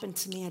what happened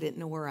to me. I didn't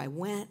know where I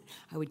went.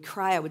 I would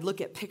cry. I would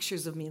look at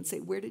pictures of me and say,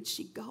 where did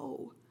she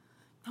go?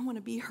 I want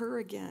to be her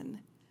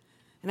again.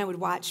 And I would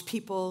watch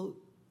people,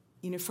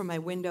 from my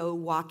window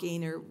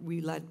walking, or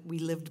we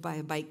lived by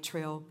a bike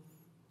trail,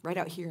 right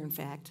out here, in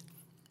fact,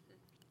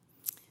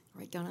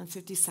 right down on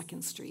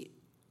 52nd Street.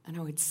 And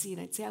I would see,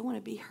 and I'd say, I want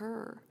to be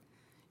her.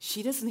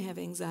 She doesn't have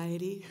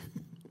anxiety.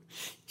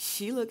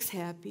 She looks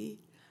happy.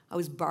 I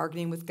was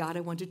bargaining with God.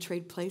 I wanted to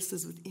trade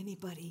places with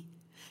anybody.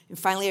 And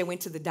finally, I went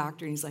to the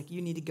doctor, and he's like,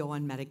 you need to go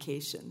on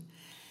medication.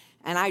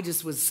 And I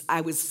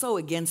was so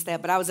against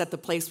that, but I was at the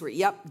place where,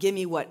 yep, give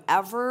me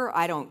whatever.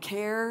 I don't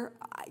care.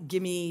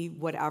 Give me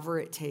whatever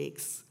it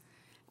takes.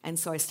 And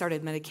so I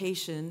started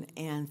medication,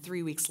 and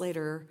 3 weeks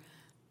later,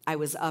 I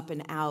was up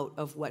and out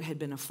of what had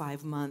been a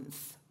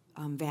 5-month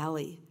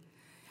valley.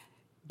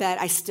 But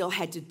I still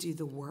had to do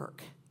the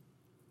work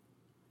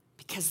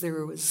because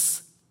there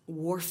was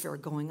warfare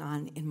going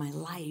on in my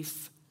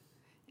life,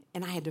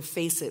 and I had to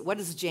face it. What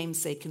does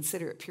James say?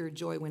 Consider it pure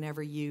joy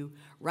whenever you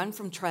run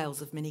from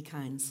trials of many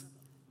kinds.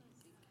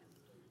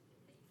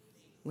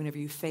 Whenever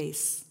you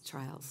face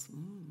trials.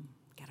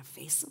 Gotta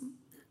face them?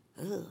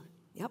 Ugh.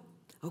 Yep.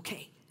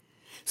 Okay.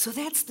 So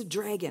that's the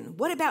dragon.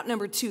 What about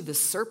number 2, the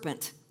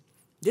serpent?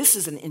 This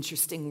is an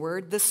interesting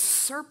word, the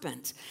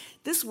serpent.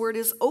 This word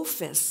is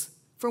ophis,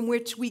 from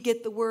which we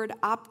get the word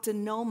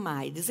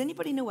optonomai. Does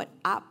anybody know what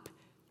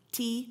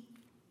opti?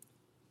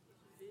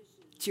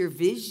 It's your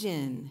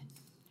vision.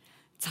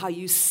 It's how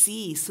you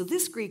see. So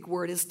this Greek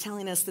word is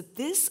telling us that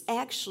this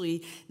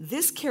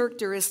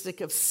characteristic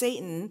of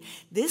Satan,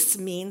 this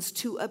means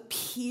to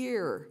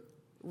appear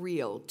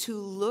real, to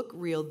look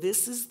real.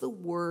 This is the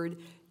word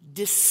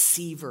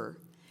deceiver.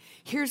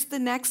 Here's the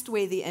next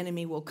way the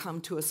enemy will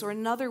come to us, or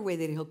another way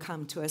that he'll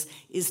come to us,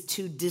 is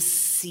to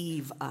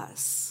deceive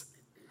us.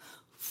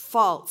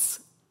 False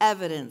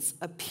evidence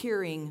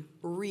appearing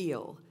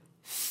real,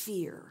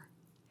 fear.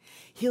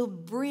 He'll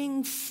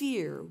bring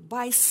fear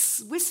by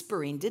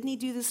whispering. Didn't he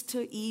do this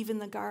to Eve in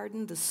the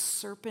garden? The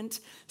serpent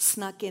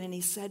snuck in and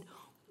he said,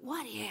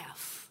 what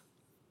if?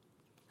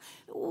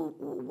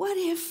 What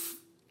if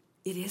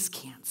it is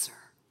cancer?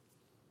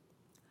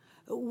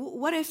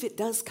 What if it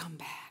does come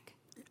back?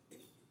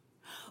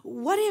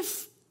 What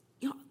if,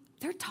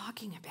 they're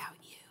talking about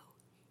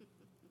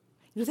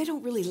you? They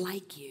don't really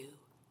like you.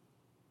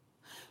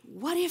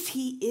 What if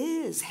he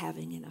is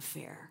having an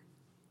affair?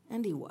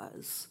 And he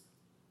was.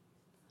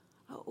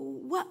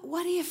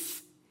 What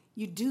if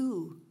you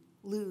do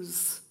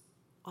lose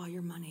all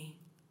your money?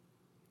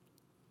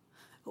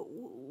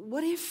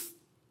 What if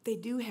they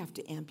do have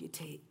to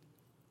amputate?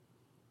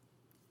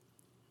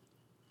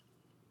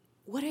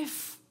 What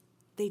if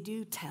they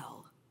do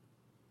tell?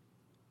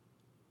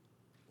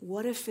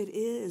 What if it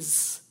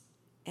is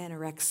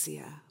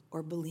anorexia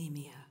or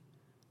bulimia?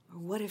 Or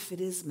what if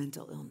it is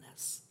mental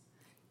illness?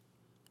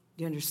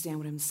 Do you understand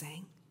what I'm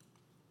saying?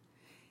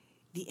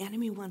 The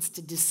enemy wants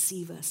to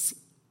deceive us.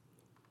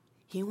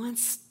 He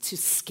wants to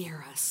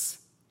scare us.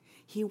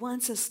 He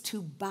wants us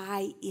to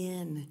buy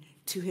in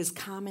to his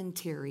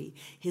commentary,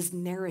 his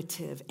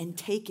narrative, and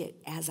take it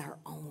as our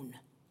own.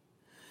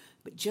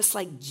 But just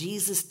like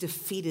Jesus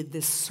defeated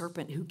this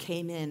serpent who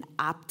came in,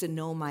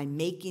 optonomai,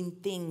 making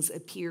things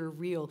appear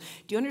real.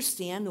 Do you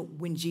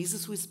understand when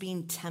Jesus was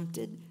being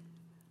tempted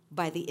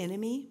by the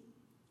enemy?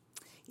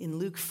 In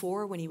Luke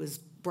 4, when he was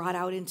brought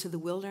out into the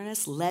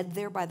wilderness, led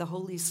there by the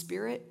Holy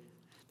Spirit,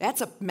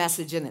 that's a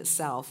message in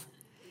itself.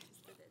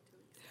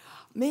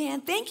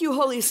 Man, thank you,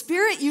 Holy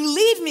Spirit. You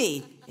lead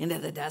me into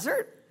the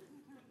desert.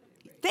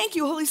 Thank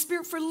you, Holy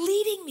Spirit, for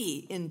leading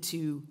me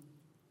into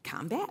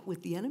combat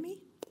with the enemy.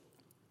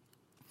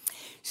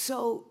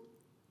 So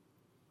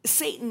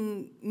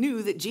Satan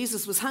knew that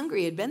Jesus was hungry.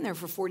 He had been there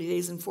for 40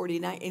 days and 40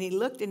 nights. And he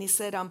looked and he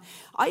said,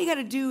 all you got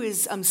to do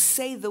is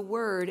say the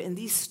word, and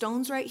these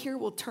stones right here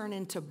will turn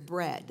into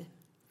bread.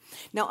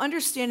 Now,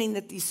 understanding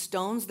that these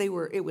stones,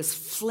 it was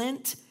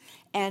flint,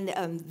 and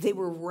they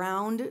were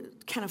round,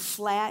 kind of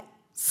flat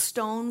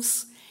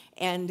stones,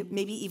 and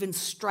maybe even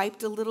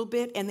striped a little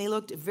bit, and they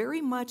looked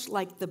very much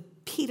like the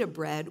pita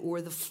bread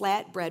or the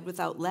flat bread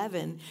without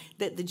leaven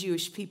that the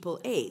Jewish people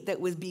ate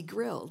that would be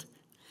grilled.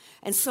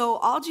 And so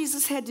all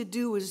Jesus had to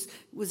do was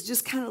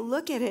just kind of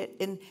look at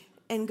it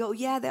and go,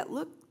 yeah, that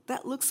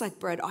looks like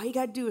bread. All you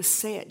got to do is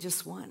say it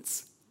just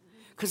once.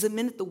 Because the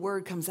minute the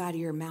word comes out of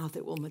your mouth,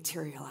 it will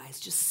materialize.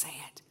 Just say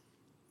it.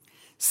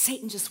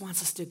 Satan just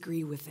wants us to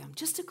agree with him.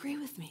 Just agree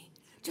with me.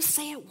 Just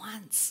say it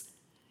once.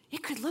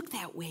 It could look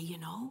that way,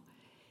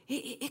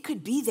 It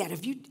could be that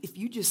if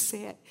you just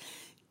say it.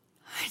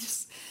 I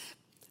just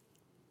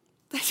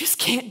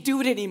can't do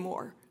it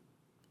anymore.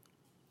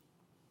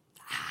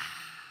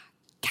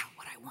 Got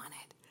what I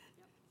wanted.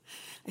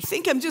 I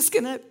think I'm just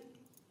going to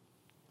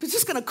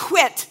just going to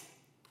quit.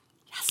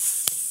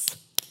 Yes.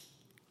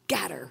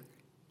 Got her.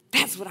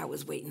 That's what I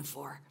was waiting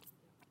for.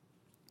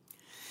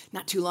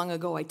 Not too long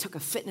ago, I took a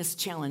fitness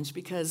challenge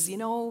because,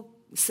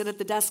 we sit at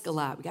the desk a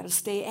lot. We got to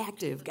stay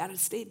active, got to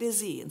stay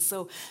busy. And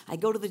so I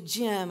go to the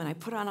gym and I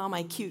put on all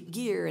my cute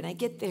gear and I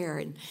get there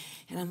and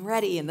I'm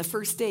ready. And the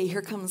first day,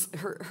 here comes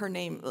her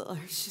name.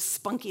 She's a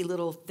spunky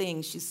little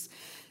thing. She's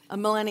a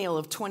millennial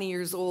of 20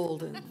 years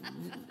old, and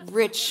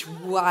rich,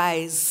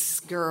 wise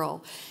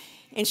girl.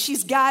 And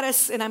she's got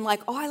us, and I'm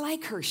like, oh, I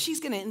like her. She's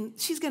gonna,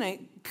 she's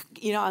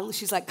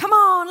like, come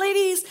on,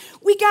 ladies,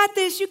 we got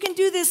this. You can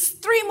do this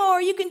 3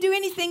 more. You can do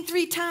anything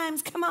 3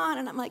 times. Come on.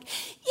 And I'm like,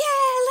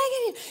 yeah, look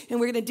at it.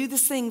 And we're gonna do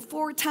this thing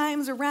 4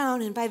 times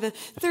around. And by the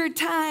 3rd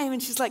time,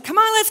 and she's like, come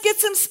on, let's get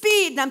some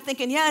speed. And I'm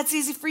thinking, yeah, it's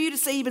easy for you to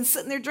say. You've been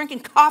sitting there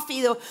drinking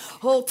coffee the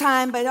whole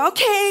time. But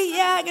okay,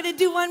 yeah, I'm gonna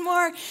do 1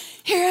 more.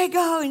 Here I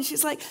go. And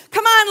she's like,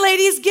 come on,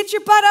 ladies, get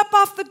your butt up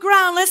off the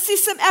ground. Let's see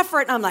some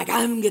effort. And I'm like,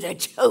 I'm gonna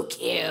choke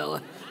you.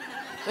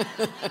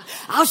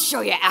 I'll show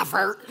you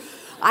effort.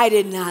 I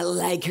did not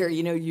like her.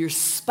 Your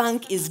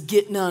spunk is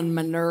getting on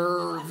my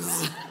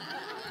nerves.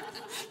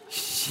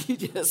 She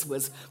just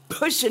was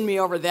pushing me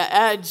over the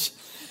edge.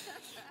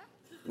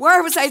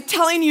 Where was I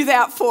telling you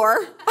that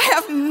for? I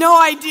have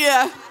no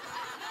idea.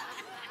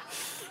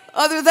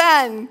 Other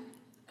than,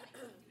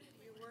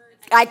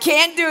 I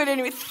can't do it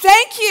anyway.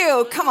 Thank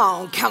you. Come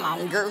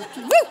on, girl.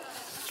 Woo.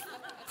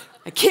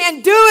 I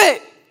can't do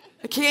it.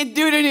 I can't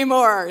do it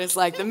anymore. It's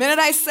like the minute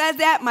I said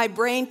that, my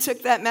brain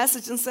took that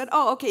message and said,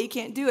 oh, okay, you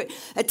can't do it.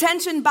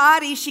 Attention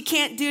body, she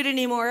can't do it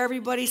anymore.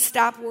 Everybody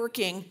stop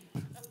working.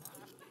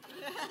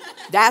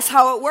 That's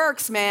how it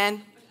works,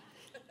 man.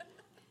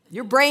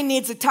 Your brain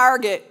needs a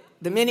target.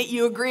 The minute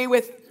you agree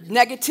with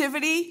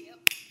negativity,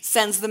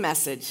 sends the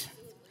message.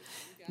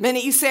 The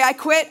minute you say, I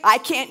quit, I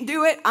can't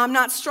do it, I'm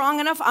not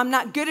strong enough, I'm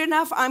not good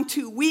enough, I'm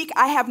too weak,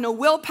 I have no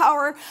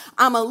willpower,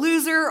 I'm a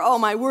loser, oh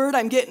my word,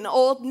 I'm getting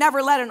old.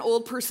 Never let an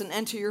old person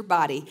enter your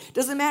body.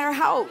 Doesn't matter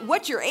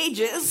what your age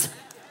is.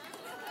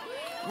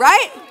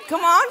 Right?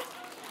 Come on.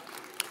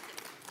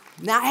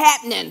 Not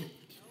happening.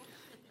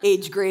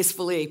 Age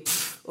gracefully.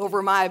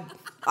 Over my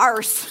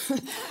arse.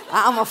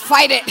 I'm going to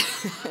fight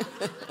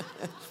it.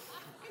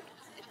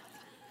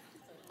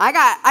 I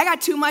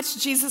got too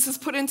much Jesus has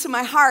put into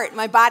my heart.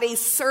 My body's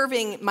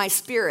serving my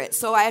spirit.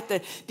 So I have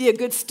to be a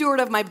good steward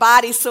of my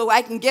body so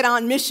I can get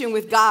on mission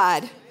with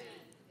God.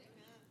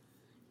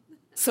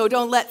 So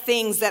don't let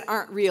things that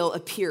aren't real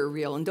appear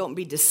real, and don't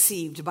be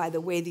deceived by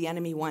the way the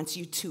enemy wants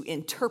you to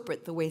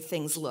interpret the way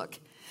things look.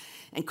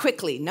 And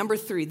quickly, number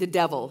 3, the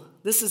devil.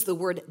 This is the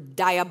word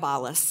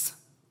diabolos,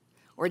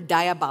 or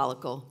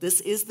diabolical. This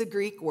is the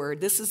Greek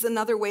word. This is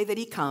another way that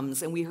he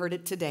comes, and we heard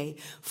it today.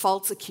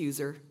 False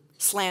accuser,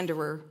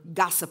 slanderer,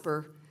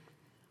 gossiper,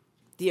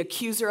 the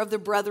accuser of the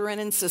brethren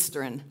and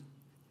sisterin,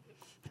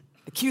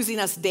 accusing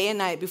us day and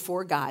night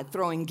before God,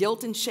 throwing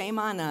guilt and shame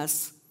on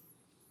us.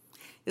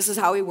 This is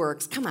how he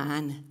works. Come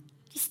on,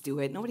 just do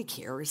it. Nobody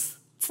cares.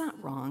 It's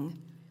not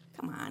wrong.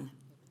 Come on.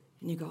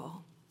 And you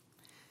go,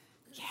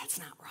 yeah, it's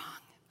not wrong.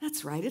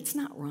 That's right, it's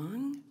not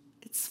wrong.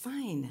 It's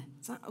fine.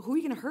 It's not, who are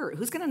you going to hurt?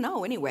 Who's going to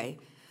know anyway?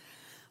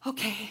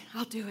 Okay,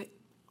 I'll do it.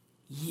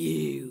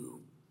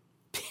 You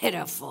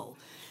pitiful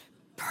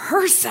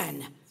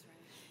person,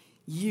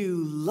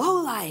 you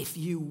lowlife,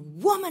 you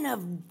woman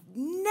of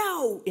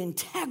no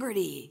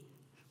integrity.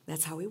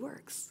 That's how he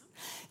works.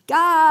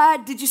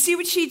 God, did you see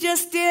what she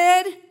just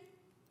did?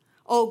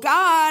 Oh,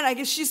 God, I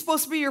guess she's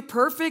supposed to be your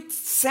perfect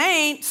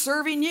saint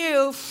serving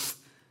you.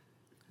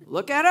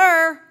 Look at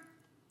her.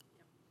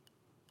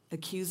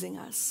 Accusing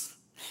us.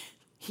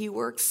 He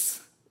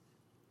works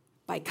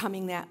by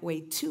coming that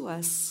way to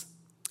us,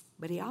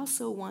 but he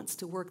also wants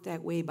to work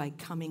that way by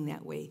coming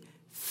that way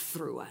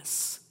through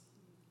us.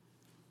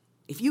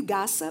 If you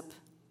gossip,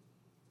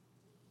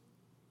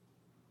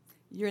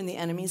 you're in the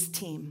enemy's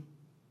team.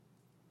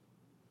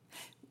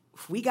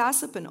 If we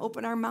gossip and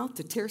open our mouth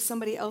to tear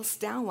somebody else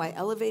down while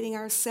elevating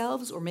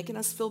ourselves or making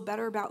us feel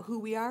better about who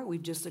we are,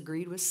 we've just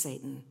agreed with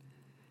Satan.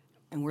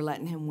 And we're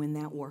letting him win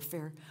that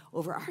warfare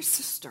over our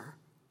sister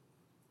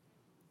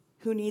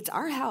who needs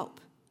our help.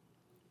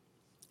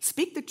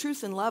 Speak the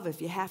truth in love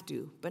if you have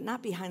to, but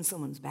not behind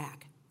someone's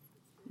back.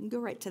 You go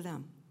right to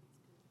them.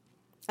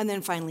 And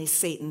then finally,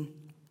 Satan.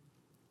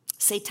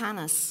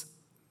 Satanas.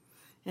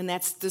 And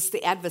that's just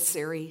the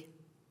adversary.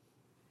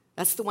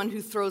 That's the one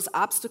who throws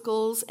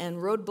obstacles and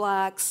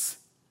roadblocks.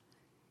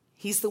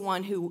 He's the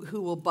one who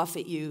will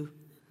buffet you.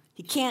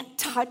 He can't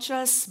touch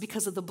us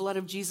because of the blood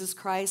of Jesus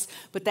Christ,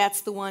 but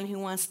that's the one who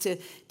wants to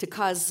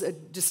cause a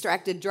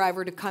distracted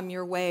driver to come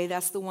your way.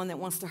 That's the one that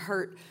wants to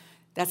hurt.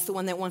 That's the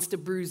one that wants to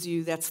bruise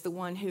you. That's the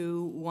one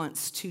who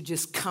wants to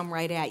just come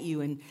right at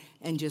you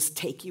and just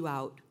take you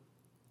out.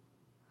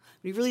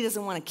 But he really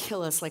doesn't want to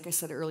kill us, like I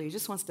said earlier. He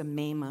just wants to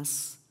maim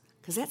us,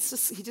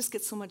 because he just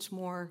gets so much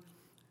more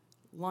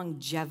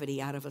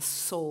longevity out of a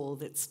soul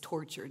that's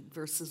tortured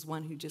versus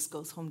one who just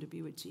goes home to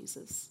be with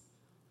Jesus.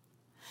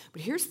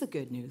 But here's the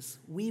good news.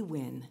 We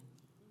win.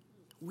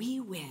 We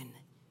win.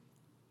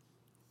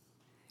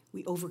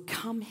 We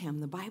overcome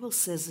him. The Bible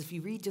says, if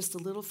you read just a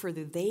little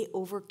further, they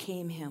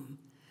overcame him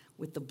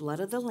with the blood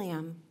of the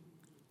Lamb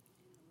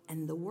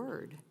and the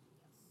word.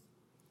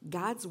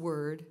 God's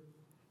word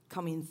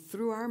coming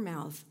through our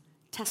mouth,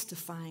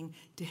 testifying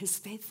to his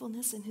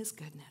faithfulness and his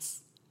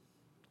goodness.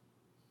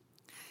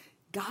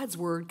 God's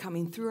word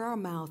coming through our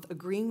mouth,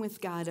 agreeing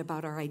with God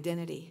about our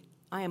identity.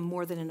 I am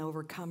more than an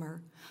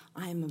overcomer.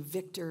 I am a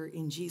victor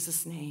in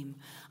Jesus' name.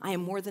 I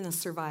am more than a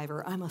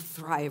survivor. I'm a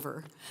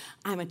thriver.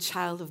 I'm a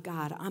child of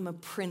God. I'm a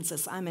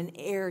princess. I'm an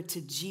heir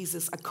to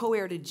Jesus, a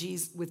co-heir to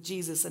Jesus, with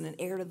Jesus, and an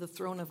heir to the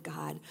throne of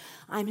God.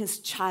 I'm his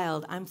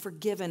child. I'm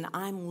forgiven.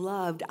 I'm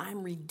loved.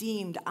 I'm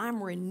redeemed.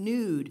 I'm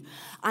renewed.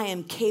 I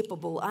am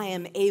capable. I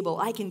am able.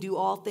 I can do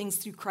all things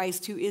through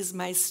Christ who is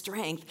my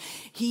strength.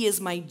 He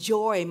is my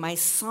joy, my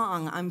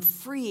song. I'm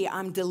free.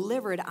 I'm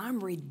delivered.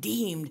 I'm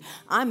redeemed.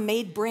 I'm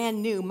made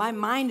brand new. My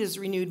mind is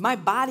renewed. My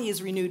body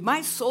is renewed.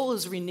 My soul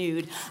is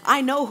renewed.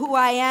 I know who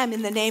I am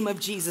in the name of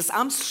Jesus.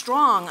 I'm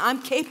strong.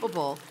 I'm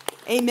capable.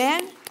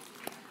 Amen?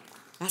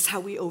 That's how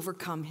we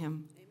overcome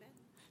him.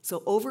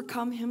 So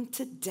overcome him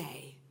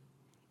today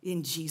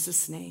in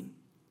Jesus' name.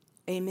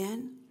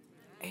 Amen?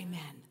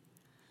 Amen.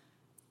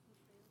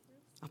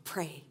 I'll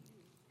pray.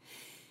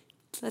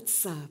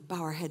 Let's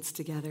bow our heads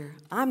together.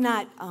 I'm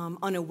not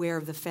unaware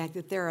of the fact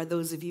that there are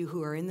those of you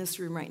who are in this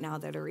room right now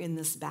that are in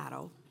this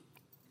battle.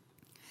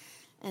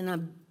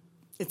 And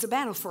it's a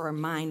battle for our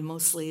mind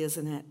mostly,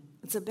 isn't it?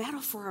 It's a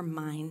battle for our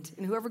mind.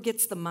 And whoever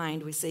gets the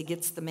mind, we say,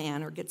 gets the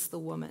man or gets the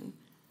woman.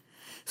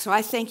 So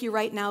I thank you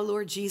right now,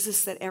 Lord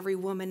Jesus, that every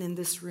woman in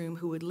this room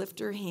who would lift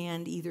her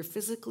hand, either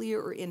physically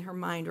or in her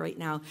mind right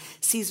now,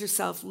 sees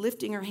herself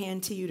lifting her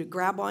hand to you to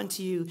grab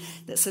onto you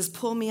that says,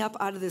 pull me up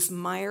out of this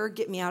mire,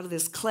 get me out of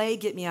this clay,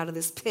 get me out of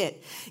this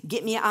pit,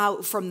 get me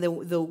out from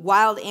the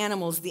wild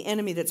animals, the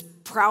enemy that's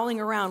prowling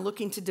around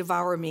looking to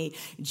devour me.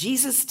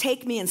 Jesus,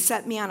 take me and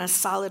set me on a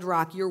solid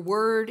rock. Your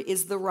word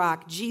is the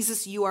rock.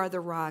 Jesus, you are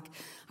the rock.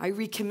 I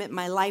recommit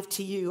my life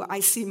to you. I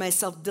see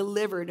myself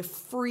delivered,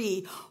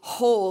 free,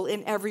 whole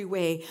in every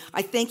way.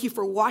 I thank you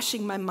for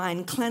washing my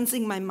mind,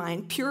 cleansing my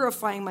mind,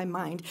 purifying my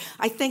mind.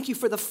 I thank you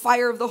for the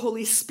fire of the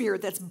Holy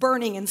Spirit that's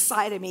burning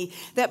inside of me,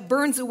 that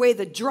burns away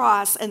the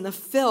dross and the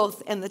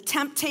filth and the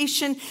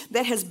temptation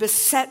that has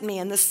beset me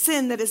and the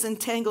sin that has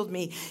entangled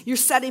me. You're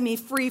setting me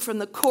free from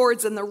the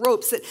cords and the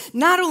ropes that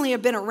not only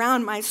have been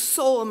around my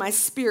soul and my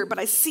spirit, but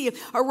I see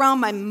around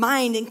my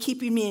mind and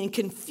keeping me in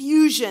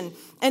confusion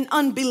and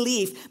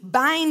unbelief,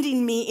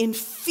 binding me in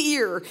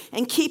fear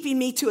and keeping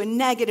me to a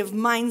negative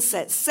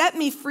mindset. Set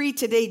me free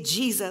today,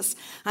 Jesus.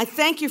 I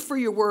thank you for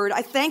your word.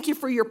 I thank you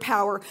for your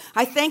power.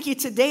 I thank you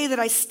today that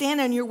I stand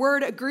on your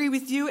word, agree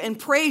with you, and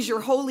praise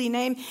your holy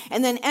name,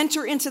 and then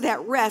enter into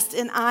that rest,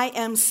 and I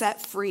am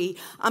set free.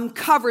 I'm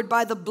covered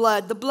by the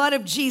blood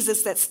of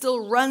Jesus that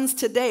still runs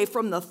today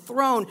from the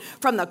throne,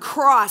 from the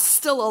cross,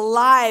 still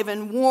alive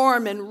and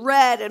warm and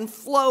red and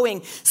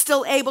flowing,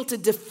 still able to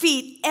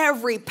defeat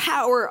every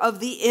power of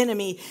the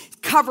enemy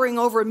covering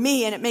over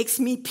me, and it makes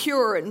me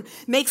pure and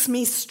makes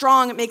me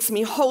strong. It makes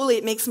me holy.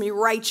 It makes me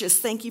righteous.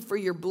 Thank you for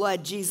your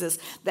blood, Jesus,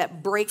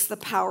 that breaks the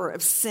power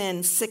of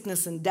sin,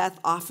 sickness, and death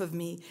off of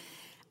me.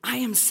 I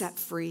am set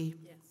free.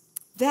 Yes.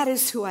 That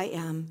is who I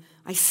am.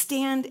 I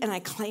stand and I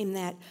claim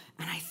that,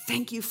 and I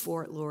thank you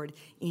for it, Lord,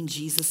 in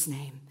Jesus'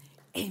 name.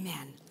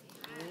 Amen.